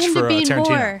good I want match him for to be Tarantino.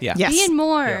 more. Yeah. Yes. Being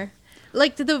more. Yeah.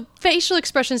 Like the facial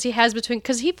expressions he has between,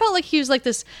 because he felt like he was like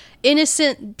this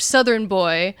innocent Southern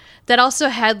boy that also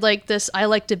had like this I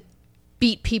like to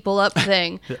beat people up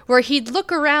thing, where he'd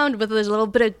look around with a little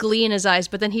bit of glee in his eyes,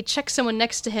 but then he'd check someone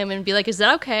next to him and be like, "Is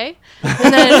that okay?"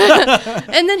 And then,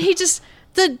 and then he just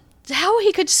how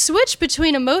he could switch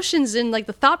between emotions and like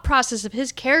the thought process of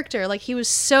his character, like he was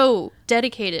so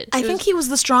dedicated. I think he was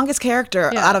the strongest character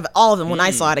Yeah. out of all of them when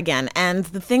I saw it again. And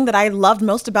the thing that I loved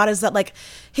most about it is that, like,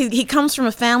 he comes from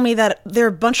a family that they're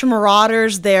a bunch of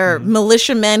marauders. They're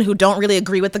militiamen who don't really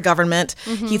agree with the government.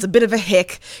 He's a bit of a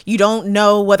hick. You don't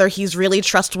know whether he's really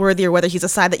trustworthy or whether he's a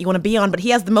side that you want to be on, but he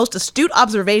has the most astute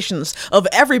observations of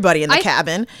everybody in the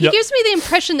cabin. He Yep. gives me the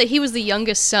impression that he was the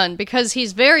youngest son because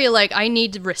he's very like, I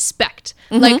need respect.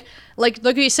 Like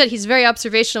you said, he's very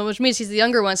observational, which means he's the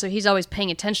younger one, so he's always paying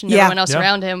attention to Yeah. everyone else Yeah.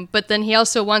 around him. But then he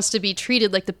also wants to be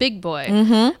treated like the big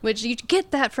boy, which you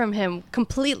get that from him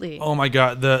completely. Oh my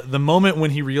god, the moment when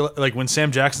he like when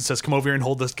Sam Jackson says, "Come over here and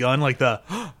hold this gun," like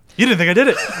you didn't think I did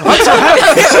it. He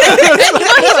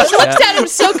just looks at him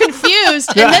so confused,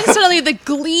 and then suddenly the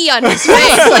glee on his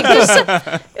face. Like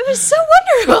it was so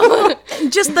wonderful.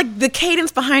 Just like the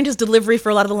cadence behind his delivery for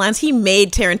a lot of the lines, he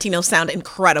made Tarantino sound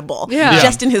incredible. Yeah. Yeah.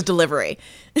 Just in his delivery.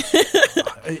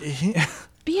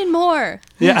 Being more.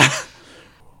 Yeah.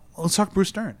 Let's talk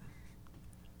Bruce Dern.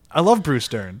 I love Bruce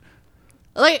Dern.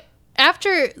 Like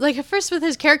after like at first with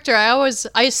his character,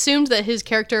 I assumed that his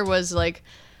character was like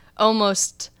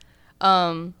almost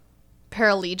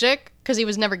paraplegic because he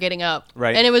was never getting up.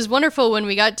 Right. And it was wonderful when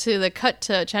we got to the cut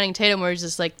to Channing Tatum where he's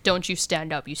just like, "Don't you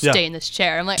stand up, you Yeah. stay in this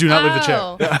chair." I'm like, Do not leave the chair.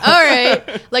 "Oh, all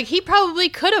right." Like he probably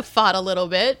could have fought a little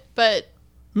bit, but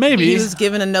Maybe. He was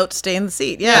given a note to stay in the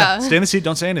seat. Yeah. yeah. Stay in the seat,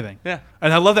 don't say anything. Yeah.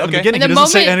 And I love that in the Okay. beginning. And He the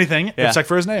doesn't say moment- anything Yeah. except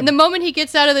for his name. And the moment he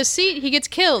gets out of the seat, he gets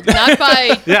killed. Not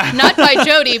by Yeah. not by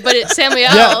Jodie, but it's Samuel.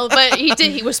 Yeah. But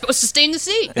he was supposed to stay in the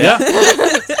seat. Yeah.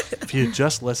 If you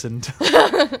just listened.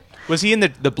 Was he in the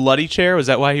bloody chair? Was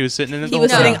that why he was sitting in it? He the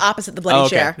was whole sitting time? opposite the bloody Oh,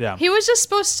 okay. chair. Yeah. He was just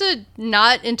supposed to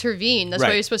not intervene. That's why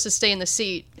Right. he was supposed to stay in the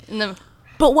seat.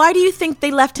 But why do you think they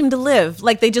left him to live?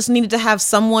 Like they just needed to have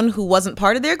someone who wasn't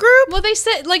part of their group? Well, they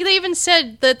said they even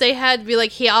said that they had to be like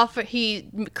he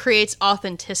creates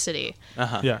authenticity.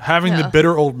 Yeah. Having the Yeah.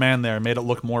 bitter old man there made it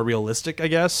look more realistic, I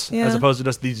guess, Yeah. as opposed to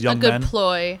just these young A good men.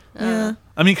 ploy. Yeah.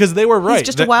 I mean, because they were right. He's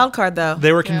just a wild card, though.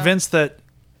 They were convinced that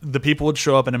the people would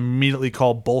show up and immediately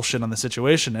call bullshit on the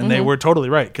situation, and they were totally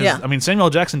right. Because Yeah. I mean, Samuel L.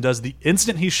 Jackson does the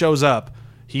instant he shows up,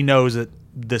 he knows that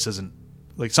this isn't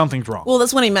like something's wrong. Well,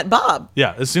 that's when he met Bob.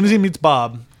 Yeah, as soon as he meets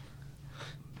Bob,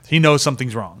 he knows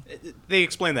something's wrong. They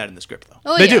explain that in the script, though.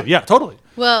 Oh, They do, yeah, totally.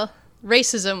 Well,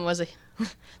 racism was a.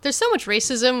 There's so much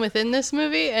racism within this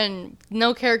movie, and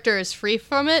no character is free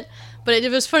from it. But it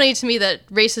was funny to me that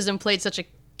racism played such a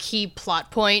key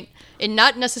plot point, and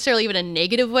not necessarily even a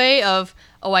negative way of,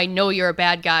 "Oh, I know you're a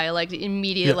bad guy," like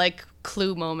immediate Yeah. like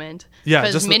clue moment. Yeah,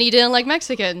 because just Minnie didn't like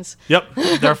Mexicans. Yep.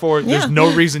 Therefore, Yeah. there's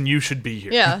no reason you should be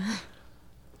here. Yeah,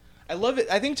 I love it.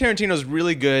 I think Tarantino's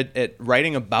really good at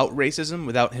writing about racism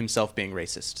without himself being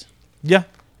racist. Yeah.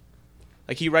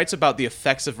 Like, he writes about the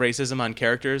effects of racism on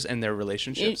characters and their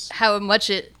relationships. How much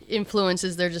it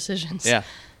influences their decisions. Yeah.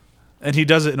 And he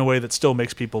does it in a way that still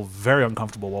makes people very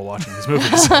uncomfortable while watching his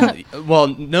movies.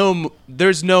 Well,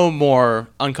 there's no more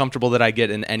uncomfortable that I get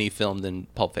in any film than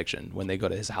Pulp Fiction when they go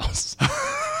to his house.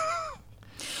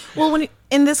 Well,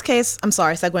 in this case, I'm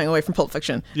sorry, segueing away from Pulp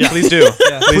Fiction. Yeah. Please do.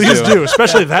 Please do,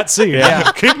 especially that scene.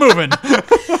 Yeah. Keep moving.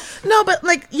 No, but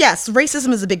like, yes,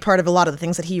 racism is a big part of a lot of the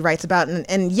things that he writes about.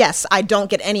 And yes, I don't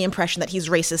get any impression that he's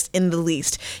racist in the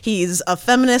least. He's a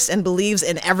feminist and believes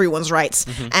in everyone's rights.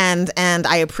 And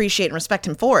I appreciate and respect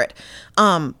him for it.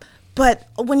 But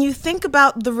when you think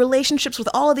about the relationships with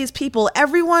all of these people,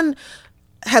 everyone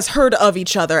has heard of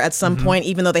each other at some point,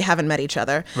 even though they haven't met each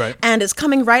other. Right. And it's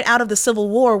coming right out of the Civil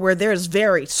War, where there's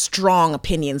very strong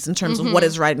opinions in terms of what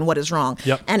is right and what is wrong.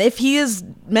 Yep. And if he is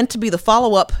meant to be the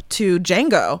follow-up to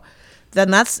Django, then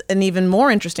that's an even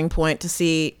more interesting point to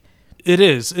see. It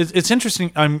is. It's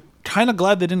interesting. I'm kind of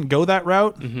glad they didn't go that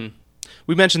route.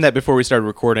 We mentioned that before we started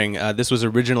recording. This was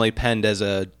originally penned as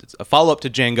a follow-up to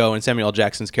Django, and Samuel L.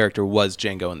 Jackson's character was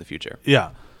Django in the future. Yeah.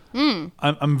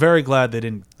 I'm very glad they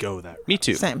didn't go that route. Me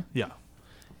too. Same. Yeah.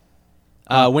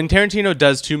 When Tarantino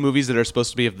does two movies that are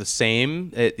supposed to be of the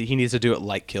same, he needs to do it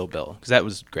like Kill Bill, because that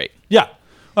was great. Yeah.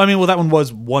 I mean, well, that one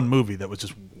was one movie that was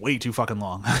just way too fucking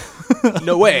long.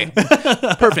 No way.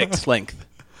 Perfect length.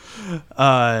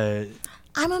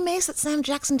 I'm amazed that Sam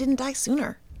Jackson didn't die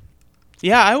sooner.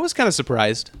 Yeah, I was kind of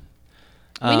surprised.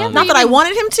 We never Not that I even-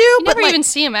 wanted him to, You but never like, even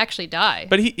see him actually die.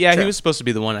 But he True. was supposed to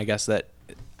be the one, I guess, that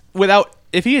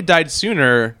if he had died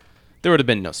sooner, there would have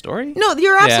been no story. no,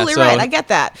 you're absolutely so- right. I get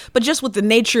that. But just with the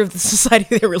nature of the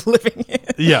society they were living in.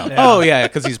 Yeah. Oh, yeah,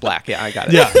 because he's black. Yeah, I got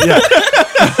it. Yeah. Yeah.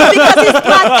 Because he's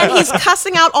black and he's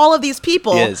cussing out all of these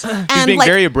people. He is. He's And being like,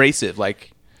 very abrasive.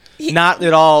 Like, not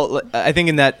at all. I think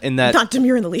in that. not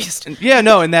demure in the least. Yeah,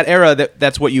 no, in that era,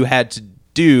 that's what you had to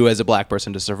do as a black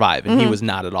person to survive, and he was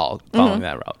not at all following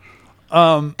that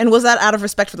route. And was that out of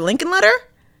respect for the Lincoln letter?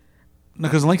 No,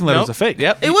 because Lincoln Letter was a Nope. fake.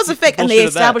 Yep. It was a fake, and they Bullshitted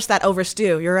established that over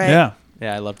Stu. You're right. Yeah.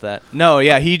 Yeah, I loved that. No,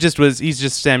 yeah, he's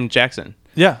just Sam Jackson.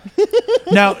 Yeah.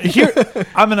 Now here,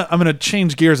 I'm gonna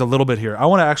change gears a little bit here. I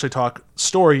want to actually talk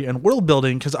story and world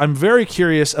building because I'm very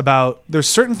curious about. There's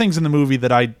certain things in the movie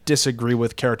that I disagree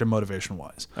with character motivation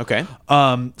wise. Okay.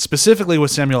 Specifically with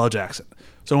Samuel L. Jackson.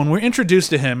 So when we're introduced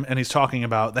to him and he's talking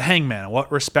about the Hangman and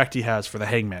what respect he has for the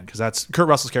Hangman, because that's Kurt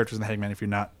Russell's character in the Hangman. If you're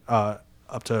not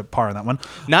up to par on that one,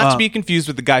 Not to be confused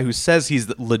with the guy who says he's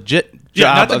the legit job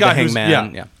yeah, not the of guy the who's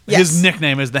hangman. yeah. Yes. His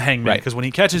nickname is the Hangman Right. because when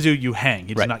he catches you, you hang.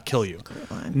 He does Right. not kill you.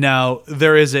 Now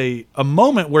there is a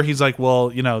moment where he's like,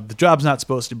 "Well, you know, the job's not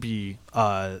supposed to be.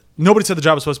 Nobody said the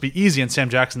job was supposed to be easy." And Sam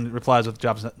Jackson replies with,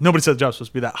 nobody said the job's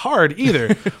supposed to be that hard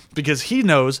either," because he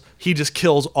knows he just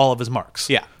kills all of his marks.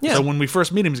 Yeah. Yeah. So when we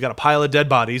first meet him, he's got a pile of dead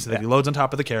bodies that Yeah. he loads on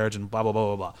top of the carriage and blah blah blah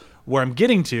blah blah. Where I'm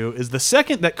getting to is the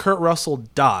second that Kurt Russell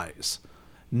dies,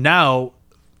 now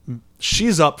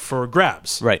she's up for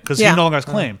grabs, Right. Because Yeah. he no longer has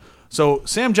claim. So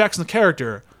Sam Jackson's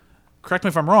character, correct me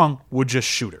if I'm wrong, would just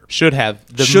shoot her. Should have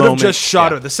Just shot yeah.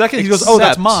 her. The second he goes, "Oh,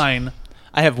 that's Except, mine."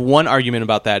 I have one argument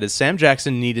about that: is Sam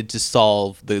Jackson needed to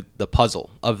solve the puzzle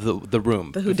of the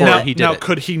room whodunit. before Now, he did now it.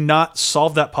 could he not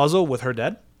solve that puzzle with her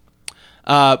dead?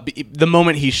 The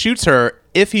moment he shoots her,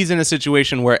 if he's in a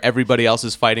situation where everybody else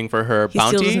is fighting for her He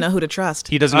bounty, still doesn't know who to trust.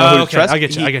 he doesn't know who to okay. trust. I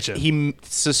get you, I get you. He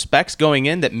suspects going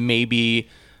in that maybe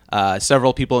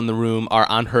several people in the room are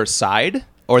on her side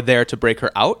or there to break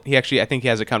her out. I think he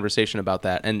has a conversation about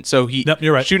that, and so Yep,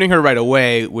 you're right. shooting her right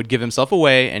away would give himself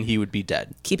away, and he would be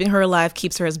dead. Keeping her alive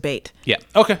keeps her as bait. Yeah.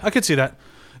 Okay, I could see that.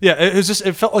 Yeah,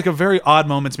 it felt like a very odd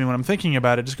moment to me when I'm thinking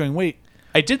about it. Just going, wait.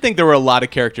 I did think there were a lot of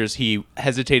characters he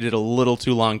hesitated a little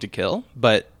too long to kill,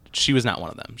 but she was not one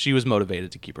of them. She was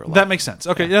motivated to keep her alive. That makes sense.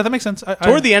 Okay, yeah, that makes sense.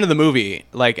 Toward the end of the movie,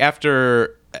 like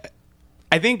after,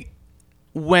 I think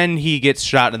when he gets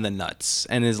shot in the nuts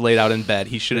and is laid out in bed,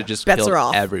 he should have just Bets killed are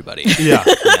off. everybody. Yeah.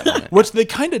 in that moment. which they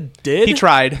kind of did. He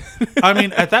tried. I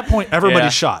mean, at that point, everybody's Yeah.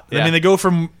 shot. I Yeah. mean, they go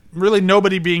from really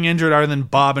nobody being injured other than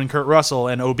Bob and Kurt Russell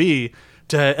and OB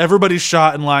to everybody's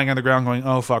shot and lying on the ground going,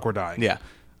 "Oh, fuck, we're dying." Yeah.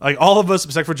 Like, all of us,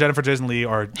 except for Jennifer Jason Leigh,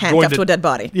 are going Handcuffed to a dead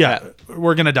body. Yeah,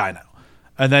 we're going to die now.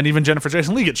 And then even Jennifer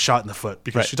Jason Leigh gets shot in the foot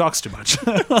because Right. she talks too much.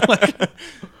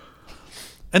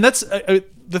 And that's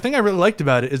the thing I really liked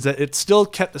about it is that it still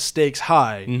kept the stakes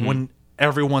high when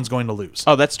everyone's going to lose.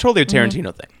 Oh, that's totally a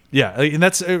Tarantino thing. Yeah, and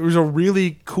it was a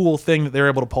really cool thing that they were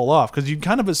able to pull off because you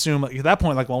kind of assume like, at that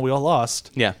point, like, well, we all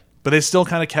lost. Yeah. But they still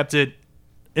kind of kept it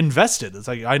invested. It's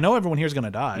like, I know everyone here is going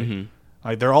to die.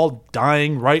 Like they're all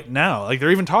dying right now. Like they're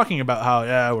even talking about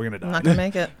how we're gonna die. I'm not gonna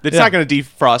make it. It's Yeah. not going to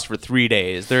defrost for 3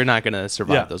 days. They're not going to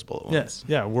survive yeah. those bullet Yeah, wounds.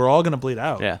 yeah, we're all gonna bleed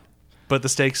out. Yeah. But the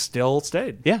stakes still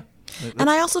stayed. Yeah. And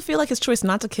I also feel like his choice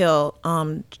not to kill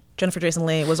Jennifer Jason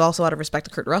Leigh was also out of respect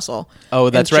to Kurt Russell. Oh,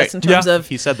 that's And right. just in terms Yeah. of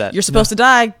He said that. you're supposed to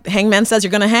die. Hangman says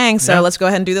you're gonna hang, so Yeah. let's go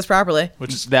ahead and do this properly.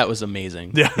 That was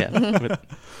amazing. Yeah.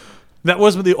 That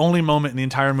was the only moment in the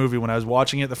entire movie when I was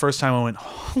watching it the first time. I went,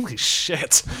 "Holy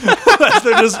shit!"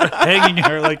 They're just hanging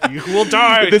her like, "You will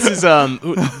die." This is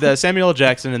the Samuel L.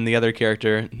 Jackson and the other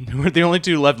character who are the only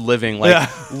two left living, like Yeah.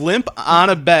 limp on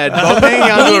a bed, both hanging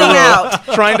onto a Bleeding rope,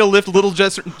 out. trying to lift little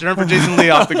Jennifer Jason Leigh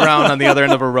off the ground on the other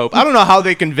end of a rope. I don't know how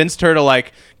they convinced her to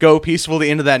like go peacefully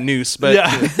into that noose, but Yeah.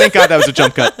 thank God that was a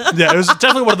jump cut. Yeah, it was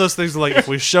definitely one of those things. Like, if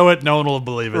we show it, no one will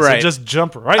believe it. Right. So just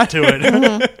jump right to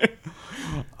it.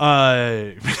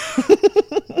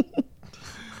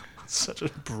 Such a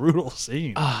brutal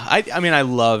scene. I mean, I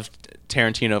loved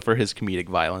Tarantino for his comedic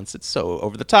violence. It's so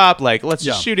over the top. Like, let's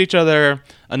just Yeah. shoot each other.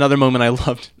 Another moment I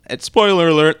loved, and spoiler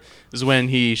alert, is when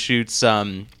he shoots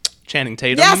Channing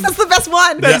Tatum. Yes, that's the best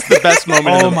one. That's the best moment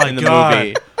Oh in, my in the God.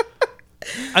 movie.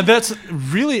 And that's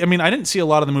really, I mean, I didn't see a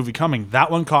lot of the movie coming.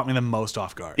 That one caught me the most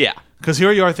off guard. Yeah. Because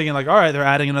here you are thinking, like, all right, they're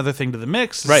adding another thing to the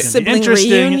mix. This Right. is gonna be Sibling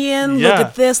interesting. reunion. Yeah. Look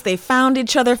at this. They found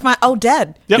each other. Oh,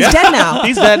 dead. Yep. He's dead now.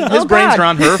 He's dead. His Oh, brains God. are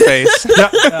on her face.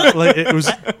 Yeah, like, it was,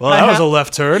 well, that was a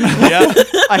left turn. Yeah.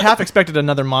 I half expected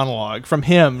another monologue from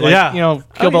him. Like, Yeah. you know,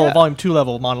 Kill Oh, Bill yeah. Volume 2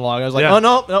 level monologue. I was like, Yeah. oh,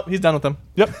 no, he's done with them.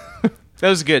 Yep. That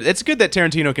was good. It's good that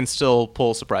Tarantino can still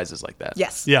pull surprises like that.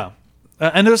 Yes. Yeah.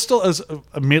 And it was still as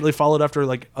immediately followed after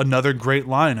like another great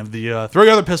line of the throw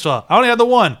your other pistol out. I only had the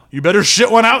one. You better shit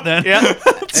one out then. Yeah.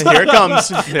 And here it comes.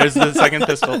 There's the second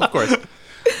pistol, of course.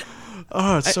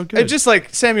 Oh, it's so good. It's just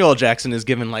like Samuel L. Jackson is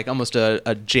given like almost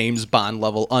a James Bond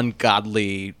level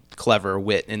ungodly clever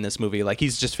wit in this movie. Like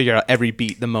he's just figured out every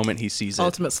beat the moment he sees it.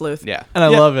 Ultimate sleuth. Yeah. And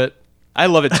I Yeah. love it. I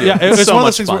love it too. yeah, it's so one of much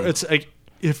those things fun. where it's like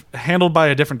if handled by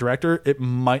a different director, it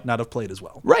might not have played as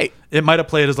well. Right. It might have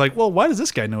played as like, well, why does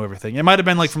this guy know everything? It might have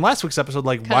been like from last week's episode,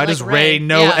 like, why like does Rey. Ray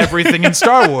know Yeah. everything in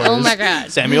Star Wars? Oh my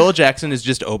god. Samuel L. Jackson is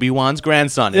just Obi-Wan's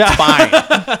grandson. It's Yeah.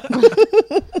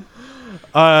 fine.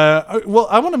 Well,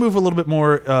 I want to move a little bit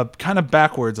more, kind of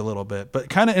backwards a little bit, but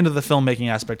kind of into the filmmaking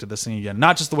aspect of this thing again,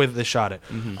 not just the way that they shot it.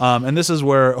 And this is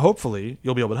where hopefully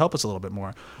you'll be able to help us a little bit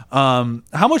more.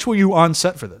 How much were you on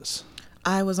set for this?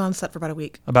 I was on set for about a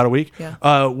week. About a week?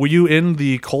 Yeah. Were you in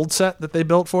the cold set that they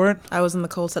built for it? I was in the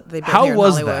cold set that they built How here in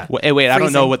was Hollywood. that? Wait, I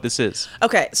don't know Freezing. what this is.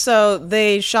 Okay, so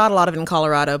they shot a lot of it in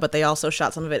Colorado, but they also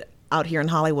shot some of it out here in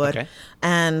Hollywood. Okay.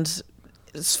 And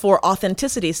for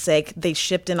authenticity's sake, they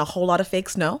shipped in a whole lot of fake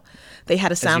snow. They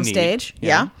had a you need. soundstage,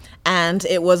 Yeah. and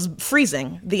it was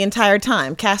freezing the entire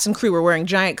time. Cast and crew were wearing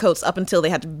giant coats up until they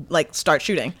had to like start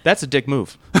shooting. That's a dick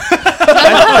move.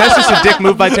 That's just a dick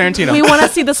move by Tarantino. We want to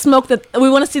see the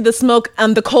smoke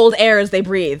and the cold air as they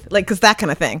breathe, like because that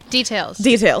kind of thing. Details.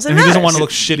 Details. And he doesn't matters. want to look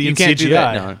shitty You in can't CGI. do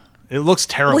that, no. It looks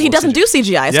terrible. Well, he in doesn't CGI. do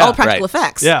CGI. It's Yeah, all practical right.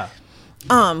 effects. Yeah.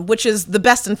 Which is the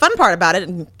best and fun part about it,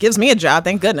 and gives me a job,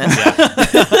 thank goodness.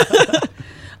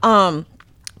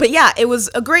 But yeah, it was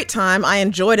a great time. I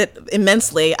enjoyed it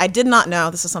immensely. I did not know,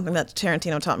 this is something that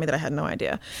Tarantino taught me that I had no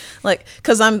idea. Like,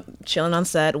 because I'm chilling on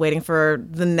set, waiting for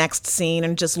the next scene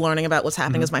and just learning about what's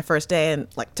happening as my first day. And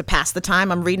like, to pass the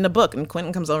time, I'm reading a book, and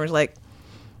Quentin comes over and is like,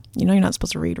 you know you're not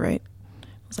supposed to read, right? I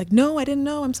was like, no, I didn't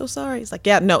know. I'm so sorry. He's like,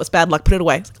 yeah, no, it's bad luck. Put it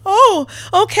away. I was like, oh,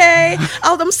 okay.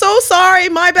 I'm so sorry.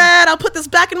 My bad. I'll put this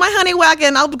back in my honey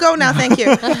wagon. I'll go now. Thank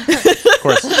you. Of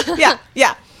course.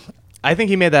 Yeah. I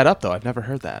think he made that up, though. I've never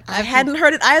heard that. I hadn't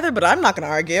heard it either, but I'm not going to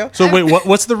argue. So wait,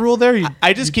 what's the rule there? You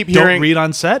I just keep don't hearing... read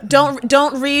on set?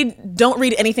 Don't read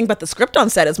anything but the script on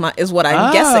set is what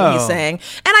I'm guessing he's saying.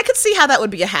 And I could see how that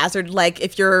would be a hazard. Like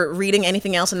if you're reading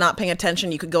anything else and not paying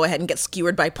attention, you could go ahead and get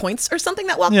skewered by points or something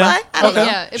that walk Yeah. by. I don't know.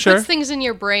 Yeah, it Sure. puts things in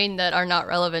your brain that are not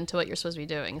relevant to what you're supposed to be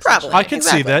doing. Probably. essentially. I could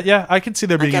Exactly. see that. Yeah, I could see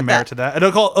there being get a merit that. to that. And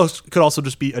it could also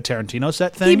just be a Tarantino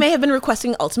set thing. He may have been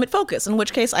requesting ultimate focus, in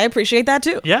which case I appreciate that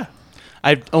too. Yeah.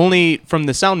 I only, from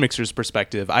the sound mixer's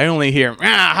perspective, I only hear,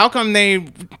 how come they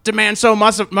demand so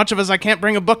much of us I can't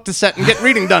bring a book to set and get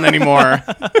reading done anymore?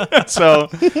 So,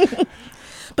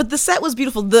 But the set was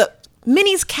beautiful. The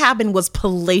Minnie's cabin was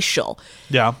palatial.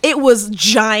 Yeah. It was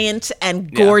giant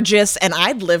and gorgeous, and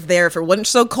I'd live there if it wasn't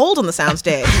so cold on the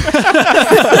soundstage.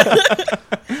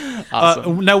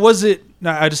 Now, was it?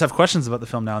 Now, I just have questions about the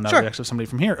film now. Now Sure. we actually have somebody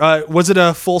from here. Was it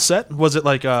a full set? Was it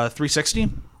like 360?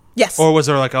 Yes. Or was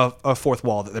there like a fourth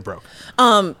wall that they broke?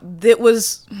 It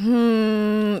was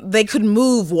they could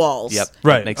move walls. Yep.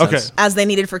 Right. Makes Okay. sense. As they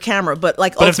needed for camera, but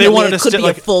like But if they ultimately wanted it to could stick, be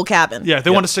like- a full cabin. Yeah, if they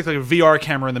wanted to stick like a VR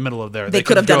camera in the middle of there, they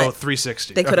could have done go it.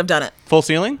 360. They could have done it. Full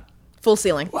ceiling? Full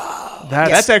ceiling.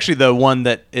 That's actually the one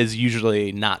that is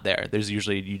usually not there. There's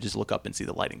usually you just look up and see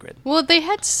the lighting grid. Well, they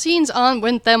had scenes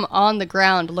with them on the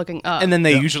ground looking up. And then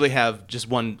they usually have just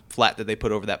one flat that they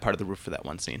put over that part of the roof for that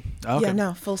one scene. Okay. Yeah,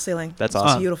 no, full ceiling. That's It's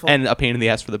awesome. beautiful. And a pain in the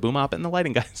ass for the boom op and the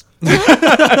lighting guys.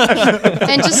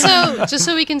 And just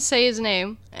so we can say his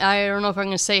name, I don't know if I'm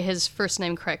going to say his first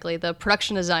name correctly. The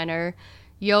production designer,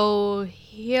 Tanida.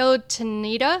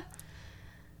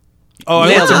 Oh, I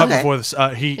Nailed looked him it. up Okay. before this.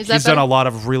 Is He's that done a better? lot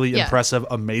of really Yeah. impressive,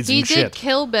 amazing He shit. did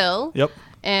Kill Bill. Yep.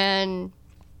 And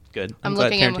Good. I'm I'm glad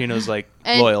looking at- Tarantino's like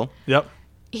and- loyal. Yep.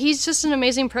 he's just an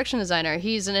amazing production designer.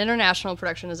 He's an international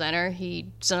production designer. He's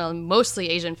done mostly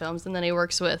Asian films, and then he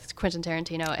works with Quentin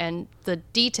Tarantino. And the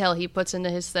detail he puts into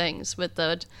his things with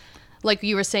the, like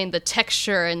you were saying, the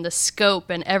texture and the scope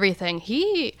and everything.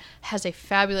 He has a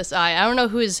fabulous eye. I don't know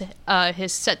who his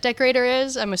set decorator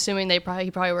is. I'm assuming he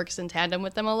probably works in tandem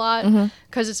with them a lot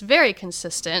because it's very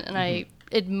consistent, and I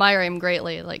admire him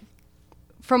greatly. Like,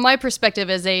 from my perspective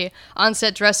as a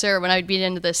on-set dresser, when I'd be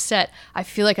into this set, I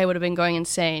feel like I would have been going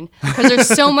insane because there's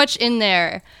so much in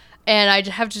there, and I'd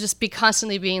have to just be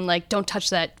constantly being like, "Don't touch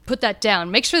that. Put that down.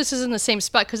 Make sure this is in the same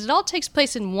spot," because it all takes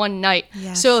place in one night.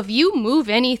 Yes. So if you move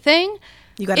anything,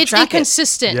 You gotta it's track it.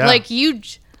 inconsistent. Yeah. Like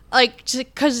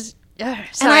because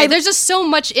sorry, there's just so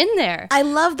much in there. I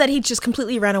love that he just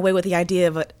completely ran away with the idea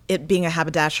of it being a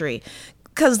haberdashery,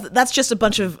 because that's just a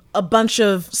bunch of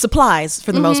supplies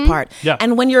for the most part. Yeah.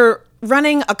 And when you're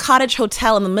running a cottage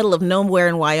hotel in the middle of nowhere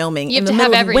in Wyoming You in have the to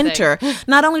middle have of everything. winter,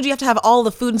 not only do you have to have all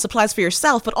the food and supplies for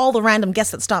yourself, but all the random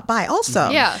guests that stop by also.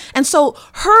 Yeah. And so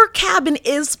her cabin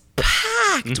is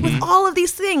packed with all of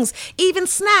these things, even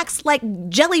snacks like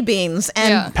jelly beans and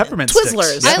Yeah. Peppermint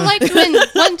Twizzlers. sticks. I liked when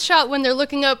one shot when they're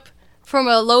looking up from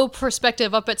a low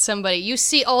perspective up at somebody, you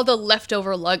see all the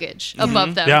leftover luggage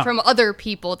above them Yeah. from other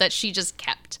people that she just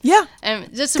kept. Yeah.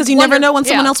 And just Because you never know when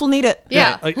someone else will need it.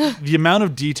 Yeah. Like the amount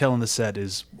of detail in the set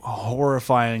is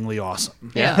horrifyingly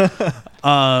awesome. Yeah.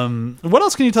 What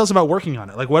else can you tell us about working on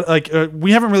it? Like what? Like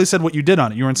we haven't really said what you did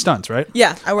on it. You were in stunts, right?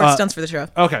 Yeah, I worked stunts for the show.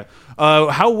 Okay.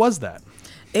 How was that?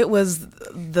 It was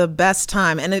the best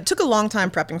time, and it took a long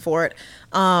time prepping for it.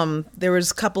 There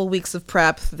was a couple weeks of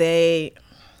prep.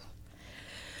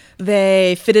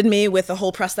 They fitted me with a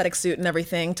whole prosthetic suit and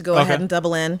everything to go Okay. ahead and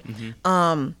double in.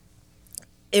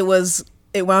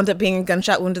 It wound up being a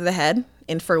gunshot wound to the head.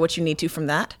 Infer what you need to from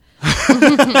that.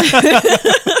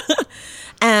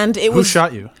 And it Who was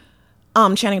shot you?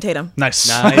 Channing Tatum. Nice.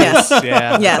 Nice.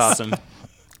 Yeah. Yes. That's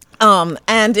awesome.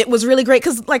 And it was really great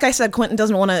because, like I said, Quentin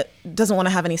doesn't want to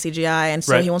have any CGI, and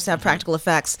so Right. he wants to have practical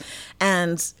effects.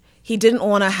 And he didn't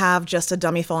want to have just a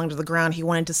dummy falling to the ground. He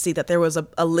wanted to see that there was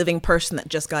a living person that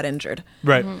just got injured.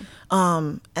 Right.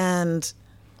 And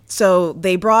so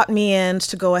they brought me in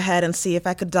to go ahead and see if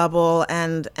I could double,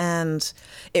 and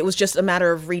it was just a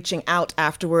matter of reaching out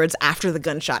afterwards, after the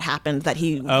gunshot happened, that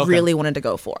he Okay. really wanted to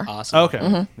go for. Awesome.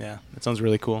 Okay. Yeah. That sounds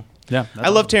really cool. Yeah. I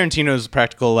love Tarantino's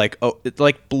practical, like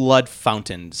blood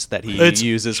fountains that he It's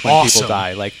uses when awesome. people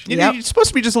die. Like, Yep. it's supposed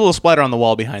to be just a little splatter on the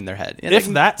wall behind their head. And If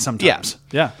that sometimes.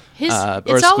 Yeah. His, or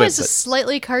it's a always squid, but-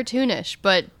 slightly cartoonish,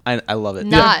 but I love it.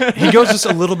 not. He goes just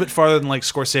a little bit farther than like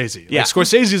Scorsese. Yeah. Like,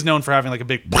 Scorsese is known for having like a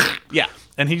big, Yeah.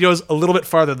 and he goes a little bit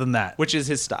farther than that. Which is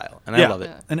his style, and yeah. I love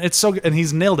it. And it's so good. And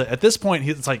he's nailed it. At this point,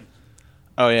 it's like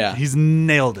Oh yeah. he's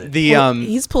nailed it. the Well,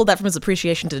 he's pulled that from his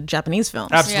appreciation to Japanese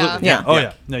films. Absolutely. Yeah. Yeah. Oh Yeah.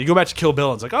 yeah. No, you go back to Kill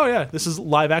Bill. It's like, oh yeah, this is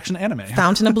live action anime.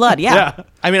 Fountain of Blood, yeah. Yeah.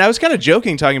 I mean, I was kind of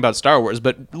joking talking about Star Wars,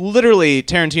 but literally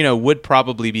Tarantino would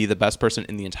probably be the best person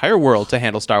in the entire world to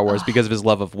handle Star Wars because of his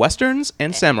love of westerns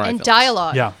and samurai and films.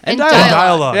 dialogue. Yeah. And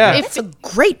dialogue. Yeah. If, That's a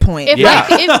great point. if, Yeah.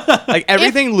 if, Like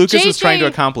everything If Lucas was JJ trying to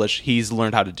accomplish, he's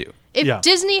learned how to do. if Yeah.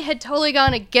 Disney had totally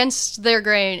gone against their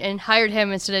grain and hired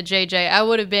him instead of JJ, I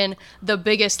would have been the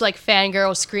biggest like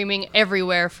fangirl screaming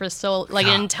everywhere for an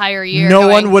entire year. No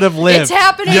going, one would have lived. It's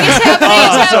happening. It's happening.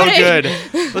 Oh, It's so happening.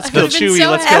 good. Let's kill would've been Chewie.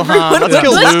 so Let's kill Han. Everyone Let's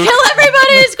kill Let's Luke. kill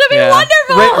everybody. It's gonna be Yeah.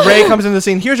 wonderful. Ray comes into the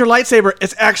scene. Here's your lightsaber.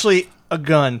 It's actually a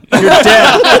gun. You're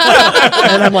dead.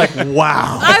 And I'm like,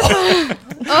 wow.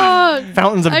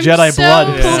 Fountains of I'm Jedi so blood.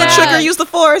 Pull the sad. trigger, use the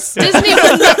Force.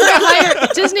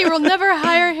 Disney will never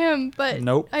hire him, but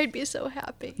Nope. I'd be so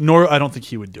happy. Nor I don't think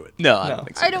he would do it. No, I don't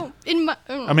think so. I don't.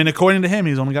 I mean, according to him,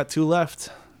 he's only got 2 left.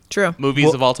 True.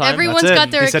 movies of all time. Everyone's That's it.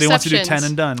 got their He said he wants to do 10 exceptions.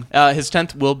 and done. His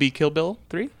 10th will be Kill Bill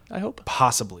 3, I hope.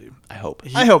 Possibly. I hope.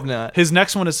 I hope not. His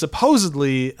next one is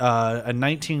supposedly a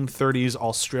 1930s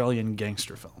Australian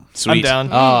gangster film. Sweet. I'm down.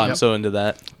 Oh, I'm so into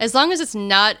that. As long as it's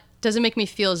not doesn't make me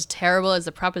feel as terrible as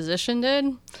The Proposition did.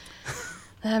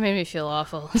 That made me feel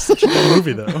awful. Good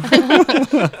movie though.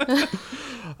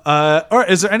 Or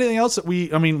is there anything else that we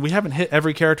haven't hit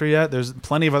every character yet. There's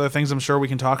plenty of other things I'm sure we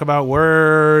can talk about.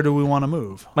 Where do we want to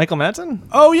move? Michael Madsen?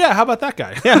 Oh yeah, how about that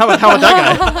guy? Yeah, how about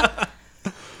that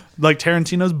guy? Like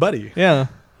Tarantino's buddy. Yeah.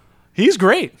 He's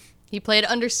great. He played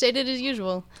understated as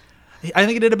usual. I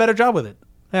think he did a better job with it.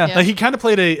 Yeah. Yeah. Like he kind of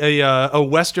played a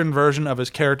Western version of his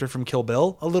character from Kill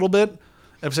Bill a little bit.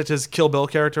 Except his Kill Bill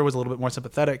character was a little bit more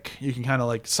sympathetic. You can kind of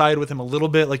like side with him a little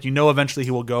bit. Like, you know, eventually he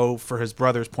will go for his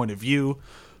brother's point of view.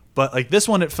 But like this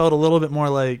one, it felt a little bit more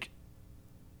like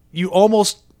you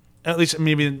almost, at least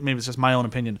maybe it's just my own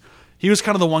opinion. He was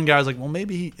kind of the one guy who's like, well,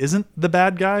 maybe he isn't the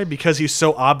bad guy because he's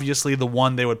so obviously the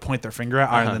one they would point their finger at,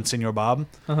 other than Senor Bob.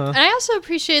 And I also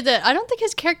appreciate that I don't think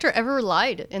his character ever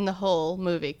lied in the whole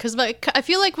movie. Because I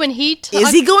feel like when he...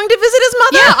 Is he going to visit his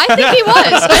mother? Yeah, I think he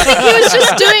was.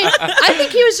 I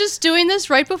think he was just doing this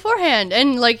right beforehand.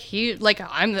 And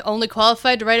I'm the only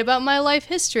qualified to write about my life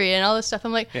history and all this stuff.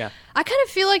 I'm like, Yeah. I kind of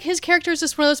feel like his character is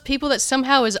just one of those people that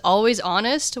somehow is always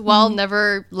honest while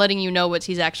never letting you know what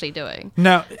he's actually doing.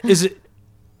 Now,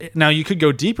 now you could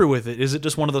go deeper with it. Is it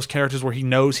just one of those characters where he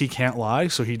knows he can't lie,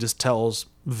 so he just tells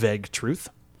vague truth?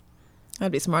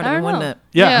 That'd be smart I of him, don't wouldn't know. it?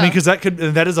 Yeah, I Yeah. mean,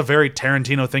 because that is a very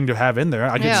Tarantino thing to have in there.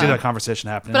 I can see that conversation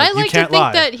happening. But I you like to can't think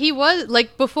lie. that he was,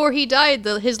 like, before he died,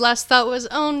 his last thought was,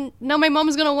 oh, no, my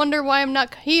mom's going to wonder why I'm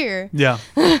not here. Yeah.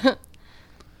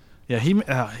 Yeah,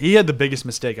 he had the biggest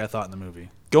mistake, I thought, in the movie.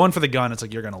 Going for the gun, it's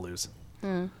like, you're going to lose.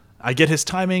 I get his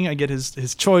timing, I get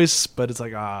his choice, but it's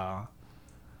like,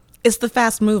 It's the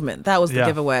fast movement. That was the yeah.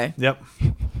 giveaway. Yep.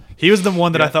 He was the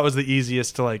one that I thought was the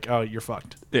easiest to like, oh, you're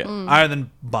fucked. Yeah. Other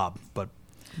than Bob, but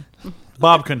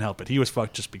Bob couldn't help it. He was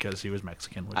fucked just because he was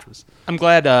Mexican, which was... I'm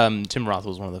glad Tim Roth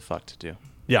was one of the fucked, too.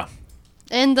 Yeah.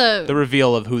 And The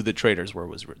reveal of who the traitors were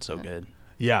was so good.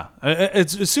 Yeah.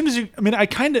 It's as soon as you... I mean, I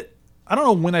don't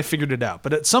know when I figured it out,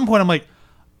 but at some point I'm like,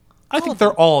 I think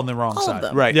they're all on the wrong All of side.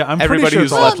 them. Right. Yeah, I'm Everybody pretty who's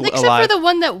sure left it's all... except alive. for the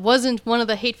one that wasn't one of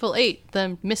the Hateful Eight,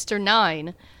 the Mr.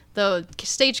 Nine, the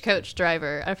stagecoach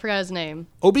driver. I forgot his name.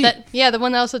 OB. The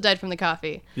one that also died from the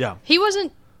coffee. Yeah. He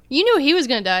wasn't... You knew he was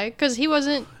going to die because he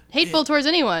wasn't hateful towards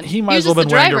anyone. He might was as well just been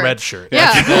the wearing a driver. red shirt.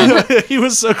 Yeah. He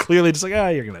was so clearly just like,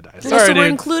 you're going to die. So Sorry, we're dude.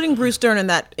 including Bruce Dern in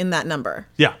that number.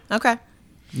 Yeah. Okay.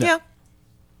 Yeah.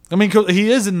 I mean, he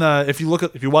is in the. If you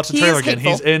watch the He trailer is again,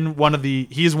 hateful. he's in one of the.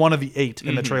 He is one of the 8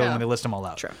 in the trailer Yeah. when they list them all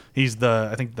out. True. He's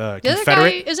I think the The other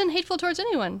Confederate. guy isn't hateful towards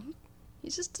anyone.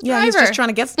 He's just a Yeah, driver. he's just trying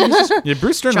to get. He's just, Yeah,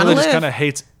 Bruce Stern Trying to really just live. kind of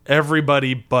hates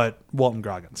everybody but Walton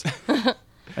Goggins, and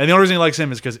the only reason he likes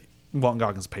him is because Walton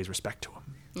Goggins pays respect to him.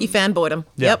 he fanboyed him.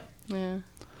 Yeah. Yep.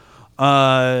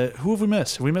 Yeah. Who have we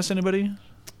missed? Have we missed anybody?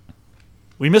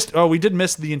 We did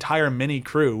miss the entire Minnie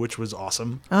crew, which was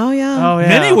awesome. Oh yeah. Oh, yeah.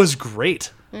 Minnie was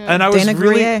great, and I was Dana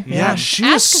really Gruyere, yeah. she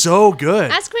was so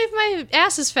good. Ask me if my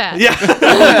ass is fat. Yeah,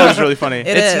 That was really funny. It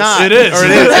it's is. not. it is. Or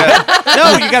it is.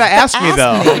 No, you gotta ask me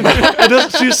though.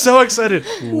 She's so excited.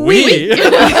 We.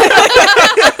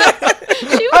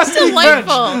 She was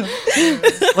delightful.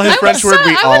 Like French word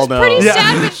we I all was know. pretty Yeah.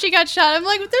 sad when she got shot. I'm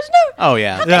like, there's no... Oh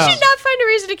yeah. How Yeah. could she not find a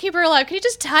reason to keep her alive? Can you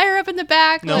just tie her up in the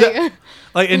back? No.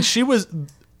 Like, And she was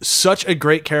such a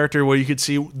great character where you could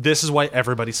see this is why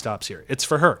everybody stops here. It's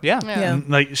for her. Yeah. Yeah. And,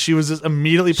 like she was just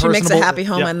immediately She personable. makes a happy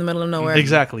home Yeah. in the middle of nowhere.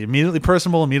 Exactly. Immediately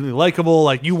personable, immediately likable.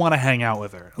 Like you want to hang out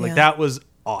with her. Like Yeah. that was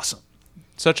awesome.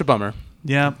 Such a bummer.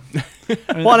 Yeah.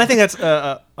 Well, and I think that's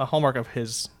a hallmark of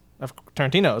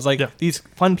Tarantino. It's like Yeah. these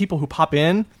fun people who pop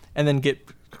in and then get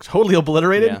totally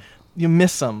obliterated. Yeah. You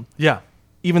miss them, Yeah.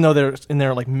 even though they're in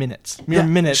there like minutes, mere Yeah.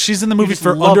 minutes. She's in the You movie just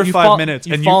for love- under you 5 fall- minutes.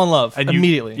 You and fall in love and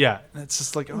immediately. Yeah. It's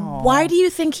just like, oh. Why do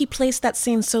you think he placed that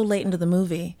scene so late into the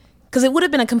movie? Because it would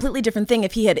have been a completely different thing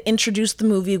if he had introduced the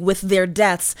movie with their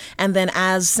deaths, and then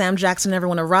as Sam Jackson and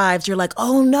everyone arrives, you're like,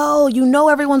 oh no,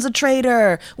 everyone's a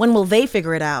traitor. When will they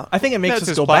figure it out? I think it makes That's us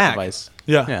his go plot back. device.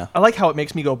 Yeah. Yeah. I like how it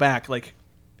makes me go back, like,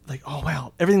 oh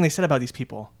wow, everything they said about these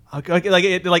people, like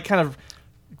it like kind of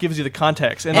gives you the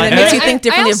context, and, And like, it makes you I- think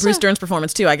differently I of Bruce also- Dern's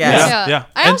performance too, I guess. Yeah.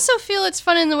 I And- also feel it's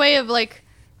fun in the way of like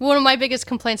one of my biggest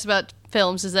complaints about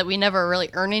films is that we never really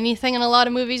earn anything in a lot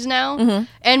of movies now,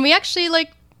 and we actually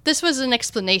like this was an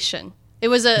explanation. It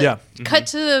was a Yeah. cut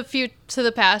to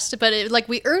the past, but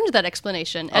we earned that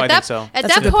explanation. I think so. At That's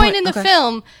a that good point point. in the Okay.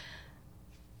 film,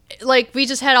 like we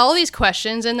just had all these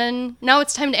questions, and then now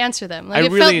it's time to answer them. Like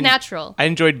it felt natural. I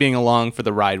enjoyed being along for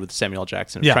the ride with Samuel L.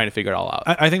 Jackson, trying to figure it all out.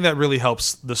 I think that really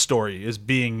helps the story, is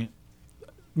being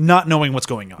not knowing what's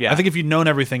going on. Yeah. I think if you'd known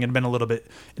everything, it'd been a little bit,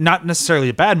 not necessarily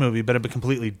a bad movie, but a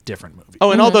completely different movie.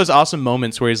 Oh, and all those awesome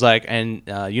moments where he's like, and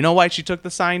you know why she took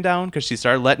the sign down? Because she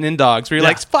started letting in dogs. Where you're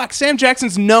like, fuck, Sam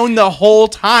Jackson's known the whole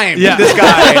time that this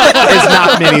guy is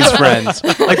not Minnie's friend.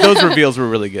 Like, those reveals were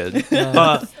really good.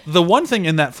 The one thing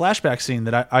in that flashback scene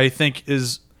that I think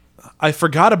is, I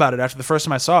forgot about it after the first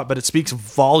time I saw it, but it speaks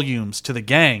volumes to the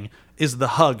gang, is the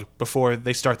hug before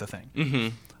they start the thing. Mm-hmm.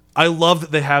 I love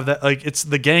that they have that, like, it's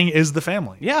the gang is the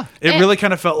family. Yeah. It really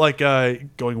kind of felt like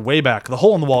going way back, the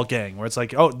Hole in the Wall gang, where it's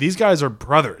like, oh, these guys are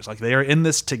brothers. Like, they are in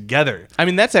this together. I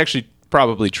mean, that's actually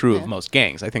probably true of most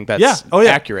gangs. I think that's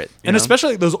accurate. And especially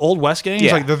like, those old West gangs,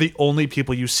 Yeah. like, they're the only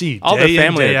people you see. all their day in,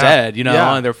 family day are out. dead, you know,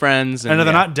 Yeah. and their friends. And if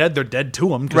they're not dead, they're dead to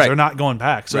them because Right. they're not going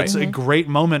back. So Right. it's a great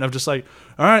moment of just like,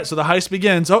 all right, so the heist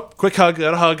begins. Oh, quick hug,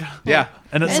 got a hug. Yeah.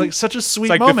 And it's like such a sweet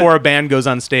It's like moment. before a band goes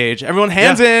on stage. Everyone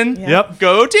hands Yeah. in. Yeah. Yep.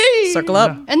 Go team. Circle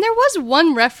up. And there was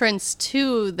one reference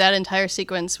to that entire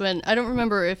sequence when I don't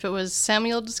remember if it was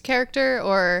Samuel's character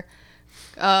or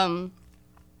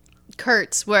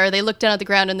Kurt's, where they look down at the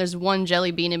ground and there's one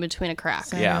jelly bean in between a crack.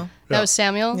 Yeah. That was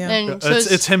Samuel. Yeah. And so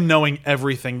It's him knowing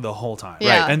everything the whole time.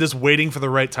 Yeah. Right. And just waiting for the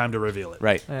right time to reveal it.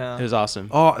 Right. Yeah. It was awesome.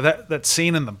 Oh, that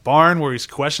scene in the barn where he's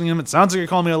questioning him. It sounds like you're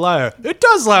calling me a liar. It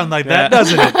does sound like that,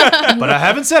 doesn't it? But I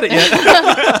haven't said it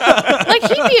yet. like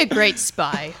he'd be a great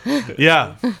spy.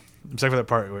 Yeah. Except for that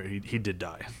part where he did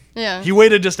die. Yeah. He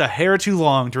waited just a hair too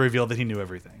long to reveal that he knew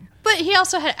everything. But he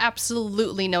also had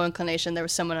absolutely no inclination there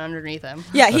was someone underneath him.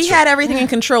 Yeah, he had everything in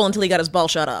control until he got his ball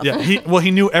shut off. Yeah. He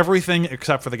knew everything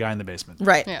except for the guy in the basement.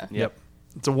 Right. Yeah. Yep.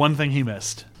 It's the one thing he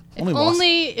missed. If lost.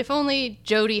 only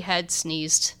Jody had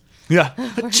sneezed. Yeah.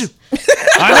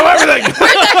 I know everything.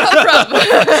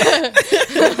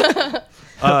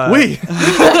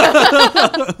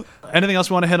 Anything else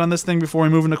we want to hit on this thing before we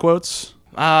move into quotes?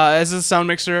 As a sound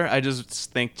mixer, I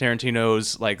just think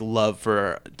Tarantino's like love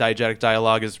for diegetic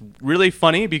dialogue is really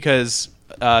funny because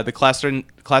the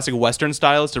classic Western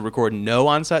style is to record no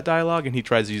on-set dialogue, and he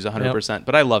tries to use 100%.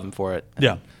 But I love him for it.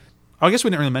 Yeah. I guess we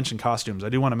didn't really mention costumes. I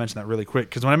do want to mention that really quick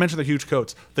because when I mentioned the huge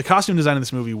coats, the costume design in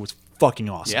this movie was fucking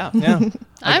awesome. Yeah. Yeah.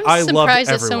 I'm I loved surprised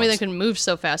that somebody everyone's. that can move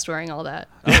so fast wearing all that.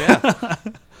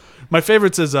 My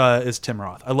favorites is Tim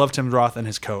Roth. I love Tim Roth and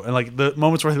his coat, and like the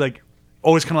moments where he like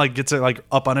always kind of like gets it like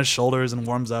up on his shoulders and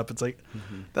warms up. It's like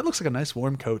that looks like a nice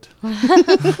warm coat. All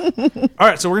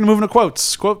right, so we're gonna move into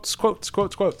quotes.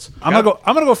 I'm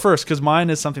gonna go first because mine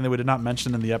is something that we did not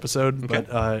mention in the episode, but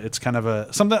it's kind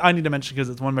of something I need to mention because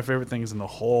it's one of my favorite things in the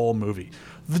whole movie.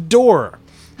 The door.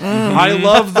 I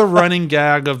love the running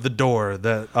gag of the door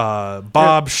that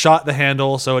Bob shot the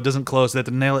handle so it doesn't close. They have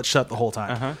to nail it shut the whole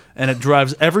time. And it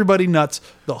drives everybody nuts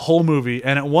the whole movie.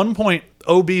 And at one point,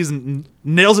 OB's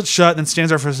nails it shut and then stands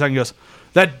there for a second and goes,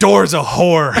 "That door's a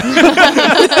whore."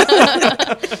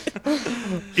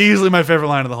 Easily my favorite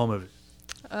line of the whole movie.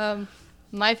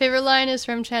 My favorite line is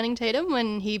from Channing Tatum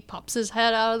when he pops his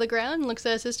head out of the ground and looks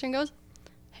at his sister and goes,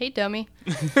 "Hey, dummy."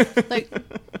 Like,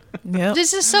 Yep.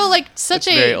 this is so like such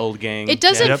It's a very old gang. It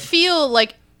doesn't Yep. feel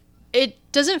like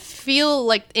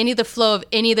any of the flow of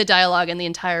any of the dialogue in the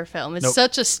entire film. It's Nope.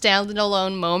 such a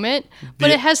standalone moment, but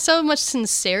The- it has so much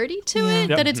sincerity to it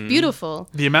Yep. that it's beautiful.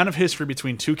 The amount of history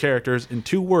between two characters in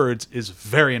 2 words is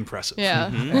very impressive.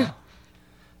 Yeah.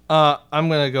 I'm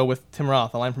going to go with Tim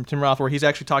Roth, a line from Tim Roth where he's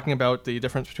actually talking about the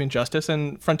difference between justice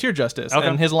and frontier justice. Okay.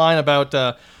 And his line about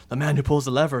the man who pulls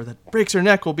the lever that breaks her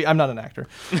neck will be, I'm not an actor,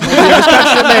 will be a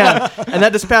dispassionate man. And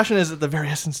that dispassion is at the very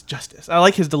essence of justice. I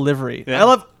like his delivery. I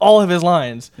love all of his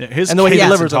lines. Yeah, his and the way he cadence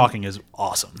delivers in them. talking is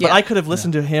awesome. But I could have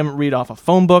listened to him read off a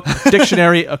phone book,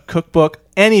 dictionary, a cookbook,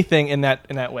 anything in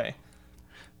that way.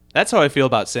 That's how I feel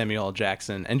about Samuel L.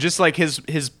 Jackson, and just like his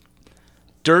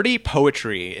dirty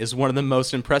poetry is one of the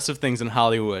most impressive things in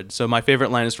Hollywood. So my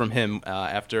favorite line is from him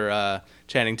after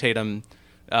Channing Tatum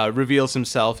reveals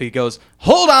himself. He goes,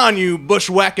 "Hold on, you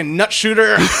bushwhacking nut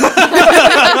shooter."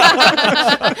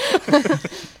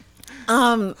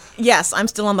 Yes, I'm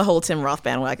still on the whole Tim Roth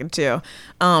bandwagon too.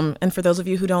 And for those of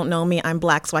you who don't know me, I'm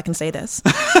black, so I can say this.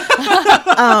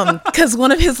 Because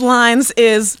one of his lines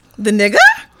is, "The nigga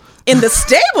in the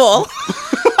stable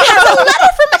has a letter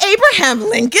from Abraham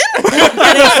Lincoln."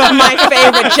 And it's my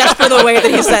favorite just for the way that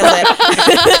he says it.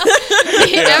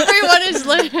 Everyone is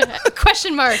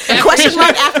question mark. Question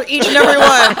mark after each and every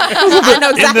one. I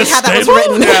know exactly how that was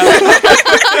written.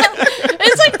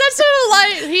 It's like that sort of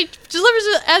line. He delivers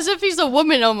it as if he's a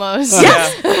woman almost.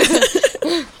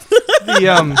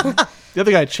 The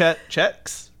other guy,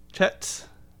 Chet's Chet,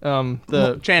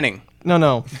 Channing.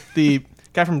 the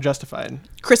guy from Justified.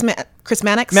 Chris Mannix.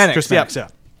 Mannix, Chris yeah. Mannix, yeah.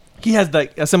 He has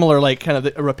like a similar like kind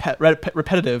of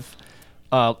repetitive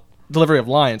delivery of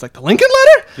lines, like the Lincoln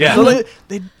letter. Yeah. So, like,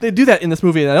 they do that in this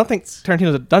movie, and I don't think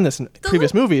Tarantino's done this in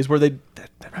previous movies where that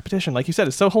repetition, like you said,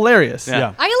 is so hilarious.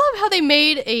 Yeah. I love how they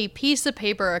made a piece of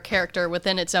paper a character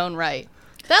within its own right.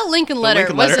 That Lincoln letter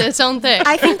Lincoln was letter. its own thing.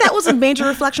 I think that was a major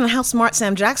reflection on how smart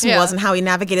Sam Jackson Yeah. was and how he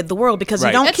navigated the world. Because Right.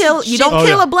 you don't That's kill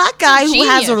yeah. a black guy who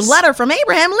has a Genius. letter from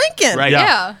Abraham Lincoln. Right.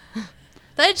 Yeah. yeah.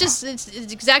 That just it's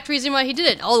the exact reason why he did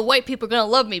it. All the white people are gonna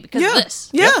love me because of this.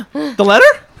 Yeah. The letter?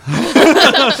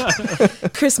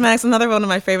 Chris Mannix, another one of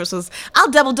my favorites was, "I'll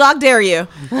double dog dare you.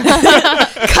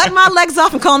 Cut my legs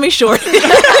off and call me short."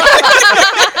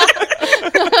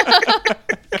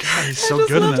 He's so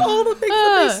good in it. All the things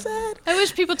that they said. I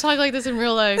wish people talk like this in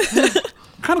real life.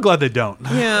 I'm kind of glad they don't.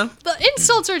 Yeah. The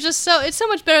insults are just it's so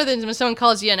much better than when someone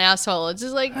calls you an asshole. It's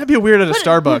just like That'd be weird at a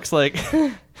Starbucks, like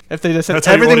if they just said That's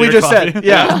how you everything order we your just coffee. said.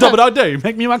 Yeah. Double dog dare you.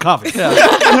 Make me my coffee.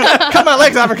 Cut my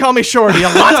legs off and call me shorty. A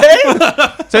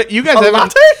latte? So you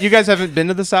guys haven't been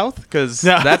to the South because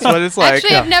Yeah. that's what it's like.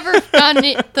 actually I've never gone.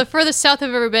 The furthest south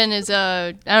I've ever been is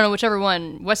I don't know whichever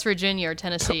one, West Virginia or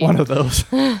Tennessee. One of those.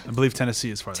 I believe Tennessee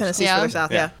is farthest. Tennessee's Yeah. further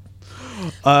south, Yeah. yeah.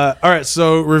 All right,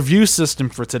 so review system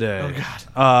for today. Oh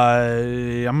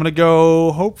God. I'm gonna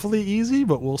go hopefully easy,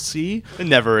 but we'll see. It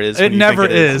never is. It when you never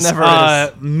think it is. Never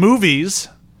is. Movies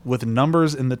with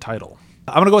numbers in the title.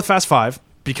 I'm gonna go with Fast Five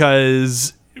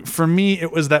because for me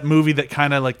it was that movie that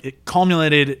kind of like it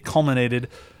culminated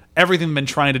everything they've been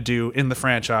trying to do in the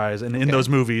franchise and in those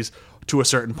movies to a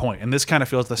certain point. And this kind of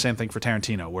feels the same thing for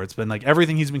Tarantino, where it's been like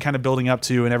everything he's been kind of building up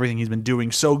to and everything he's been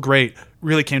doing so great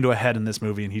really came to a head in this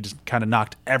movie, and he just kind of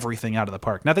knocked everything out of the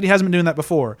park. Not that he hasn't been doing that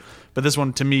before, but this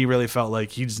one to me really felt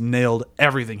like he just nailed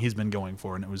everything he's been going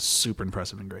for, and it was super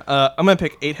impressive and great. I'm gonna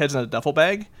pick 8 Heads in a Duffel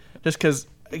Bag, just because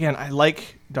again I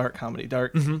like dark comedy,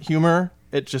 dark humor.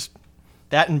 It just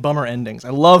that and bummer endings. I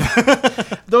love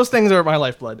those things are my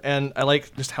lifeblood, and I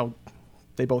like just how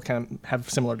they both kind of have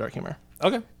similar dark humor.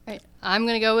 Okay. Right. I'm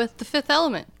gonna go with The Fifth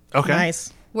Element, Okay.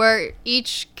 Nice. where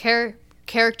each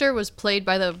character was played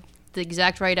by the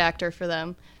exact right actor for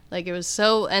them. Like it was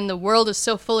so, and the world is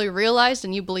so fully realized,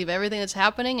 and you believe everything that's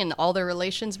happening and all the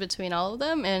relations between all of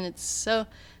them, and it's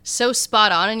so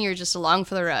spot on, and you're just along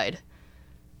for the ride.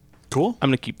 Cool. I'm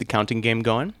gonna keep the counting game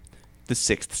going. The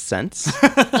Sixth Sense,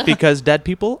 because dead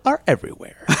people are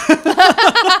everywhere.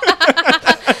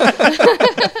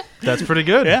 That's pretty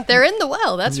good. Yeah. They're in the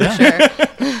well, that's for sure.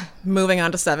 Moving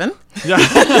on to 7. Yeah.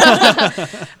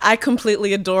 I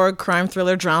completely adore crime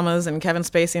thriller dramas, and Kevin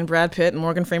Spacey and Brad Pitt and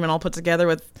Morgan Freeman all put together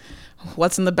with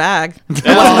 "What's in the bag? What's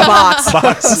in the box?"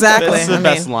 Exactly. That's the I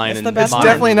best mean, line it's in the best modern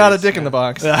Definitely not a movies. dick in the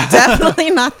box.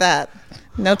 Definitely not that.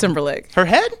 No Timberlake. Her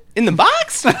head in the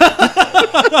box.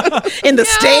 In the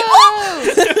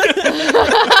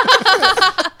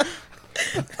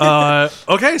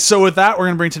Okay, so with that, we're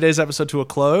going to bring today's episode to a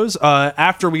close.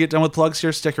 After we get done with plugs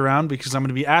here, stick around because I'm going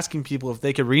to be asking people if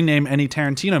they could rename any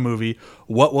Tarantino movie,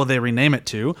 what will they rename it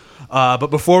to? But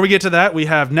before we get to that, we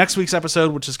have next week's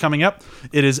episode, which is coming up.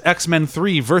 It is X-Men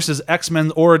 3 versus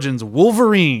X-Men Origins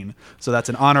Wolverine. So that's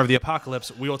in honor of the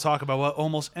apocalypse. We will talk about what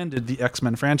almost ended the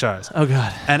X-Men franchise. Oh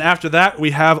god. And after that,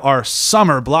 we have our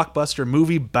summer blockbuster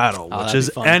movie battle, which that'd be is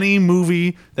fun. any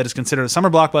movie that is considered a summer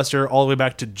blockbuster, all the way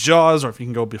back to Jaws, or if you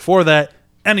can go before that,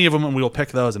 any of them, and we will pick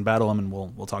those and battle them, and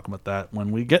we'll talk about that when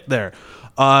we get there.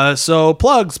 So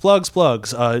plugs.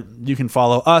 You can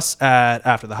follow us at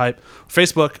After the Hype,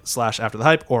 Facebook /After the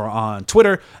Hype, or on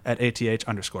Twitter at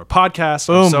ATH_podcast.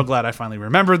 I'm so glad I finally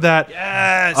remembered that.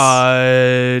 Yes.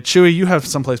 Chewy, you have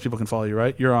someplace people can follow you,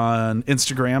 right? You're on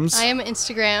Instagrams. I am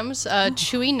Instagram's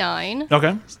Chewy9.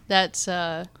 Okay. That's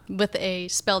with a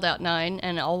spelled out 9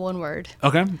 and all one word.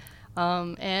 Okay.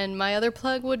 And my other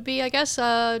plug would be, I guess,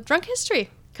 Drunk History,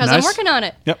 because I'm Nice. working on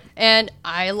it. Yep. And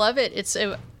I love it. It's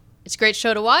a great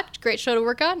show to watch, great show to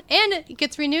work on, and it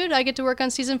gets renewed. I get to work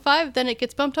on season 5, then it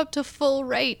gets bumped up to full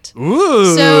rate.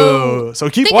 Ooh. So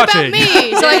keep Think watching. about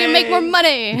me, so I can make more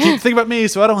money. Think about me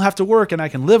so I don't have to work and I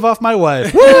can live off my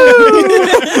wife.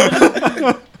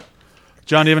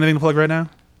 John, do you have anything to plug right now?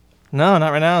 No,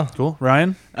 not right now. Cool.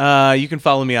 Ryan? You can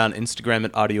follow me on Instagram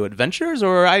at Audio Adventures,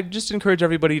 or I just encourage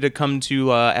everybody to come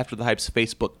to After the Hype's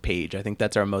Facebook page. I think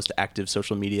that's our most active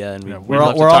social media, and we'd love to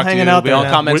we're all talk to hanging you. out We there all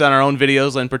now. comment on our own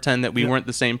videos and pretend that we weren't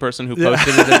the same person who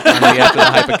posted it on the After the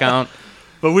Hype account.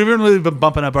 But we've really been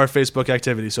bumping up our Facebook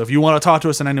activity. So if you want to talk to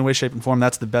us in any way, shape, and form,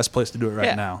 that's the best place to do it right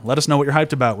Yeah. now. Let us know what you're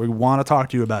hyped about. We want to talk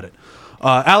to you about it.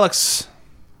 Alex,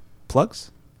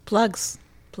 plugs? Plugs.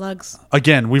 plugs.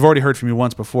 Again, we've already heard from you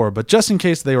once before, but just in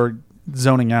case they were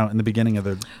zoning out in the beginning of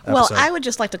the episode. Well, I would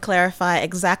just like to clarify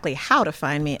exactly how to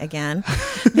find me again.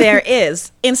 There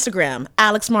is Instagram,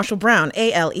 Alex Marshall Brown,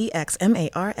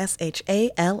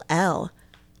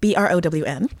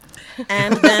 AlexMarshallBrown.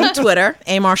 And then Twitter,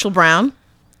 A Marshall Brown.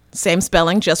 Same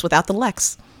spelling, just without the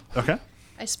Lex. Okay.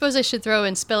 I suppose I should throw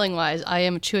in spelling wise. I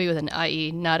am Chewy with an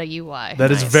IE, not a UY.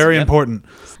 That is very important.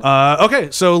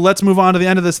 Okay, so let's move on to the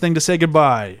end of this thing to say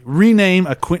goodbye. Rename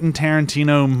a Quentin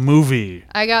Tarantino movie.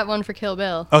 I got one for Kill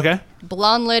Bill. Okay.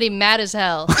 Blonde lady mad as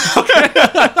hell.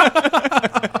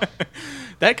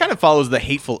 That kind of follows the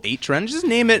Hateful Eight trend. Just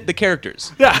name it the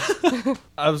characters. Yeah.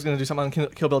 I was going to do something on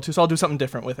Kill Bill too, so I'll do something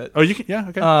different with it. Oh, you can. Yeah.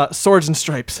 Okay. Swords and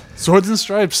Stripes. Swords and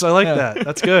Stripes. I like that.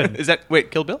 That's good. Is that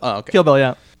wait Kill Bill? Oh, okay. Kill Bill,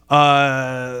 yeah.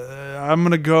 I'm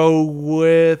gonna go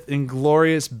with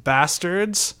Inglorious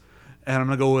Bastards, and I'm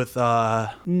gonna go with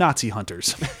Nazi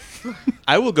Hunters.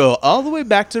 I will go all the way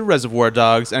back to Reservoir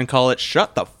Dogs and call it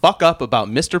 "Shut the fuck up about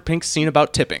Mr. Pink's scene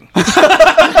about tipping."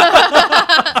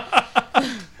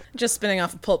 Just spinning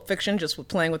off of Pulp Fiction, just with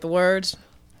playing with the words.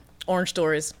 Orange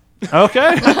Stories.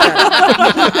 Okay.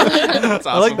 That's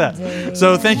awesome. I like that.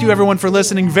 So thank you everyone for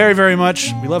listening very, very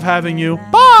much. We love having you.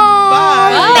 Bye.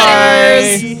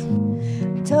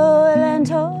 Toil and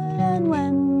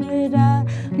when we die,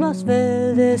 must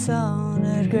fill this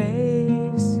honored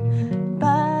graves.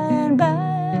 By and by,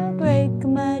 I'll break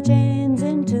my chains,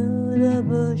 into the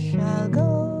bush I'll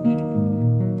go,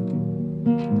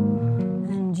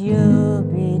 and you'll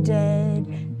be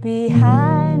dead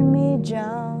behind me,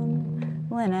 John,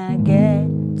 when I get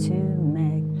to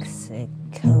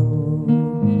Mexico.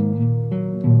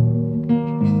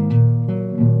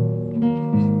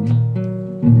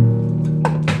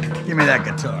 Give me that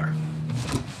guitar.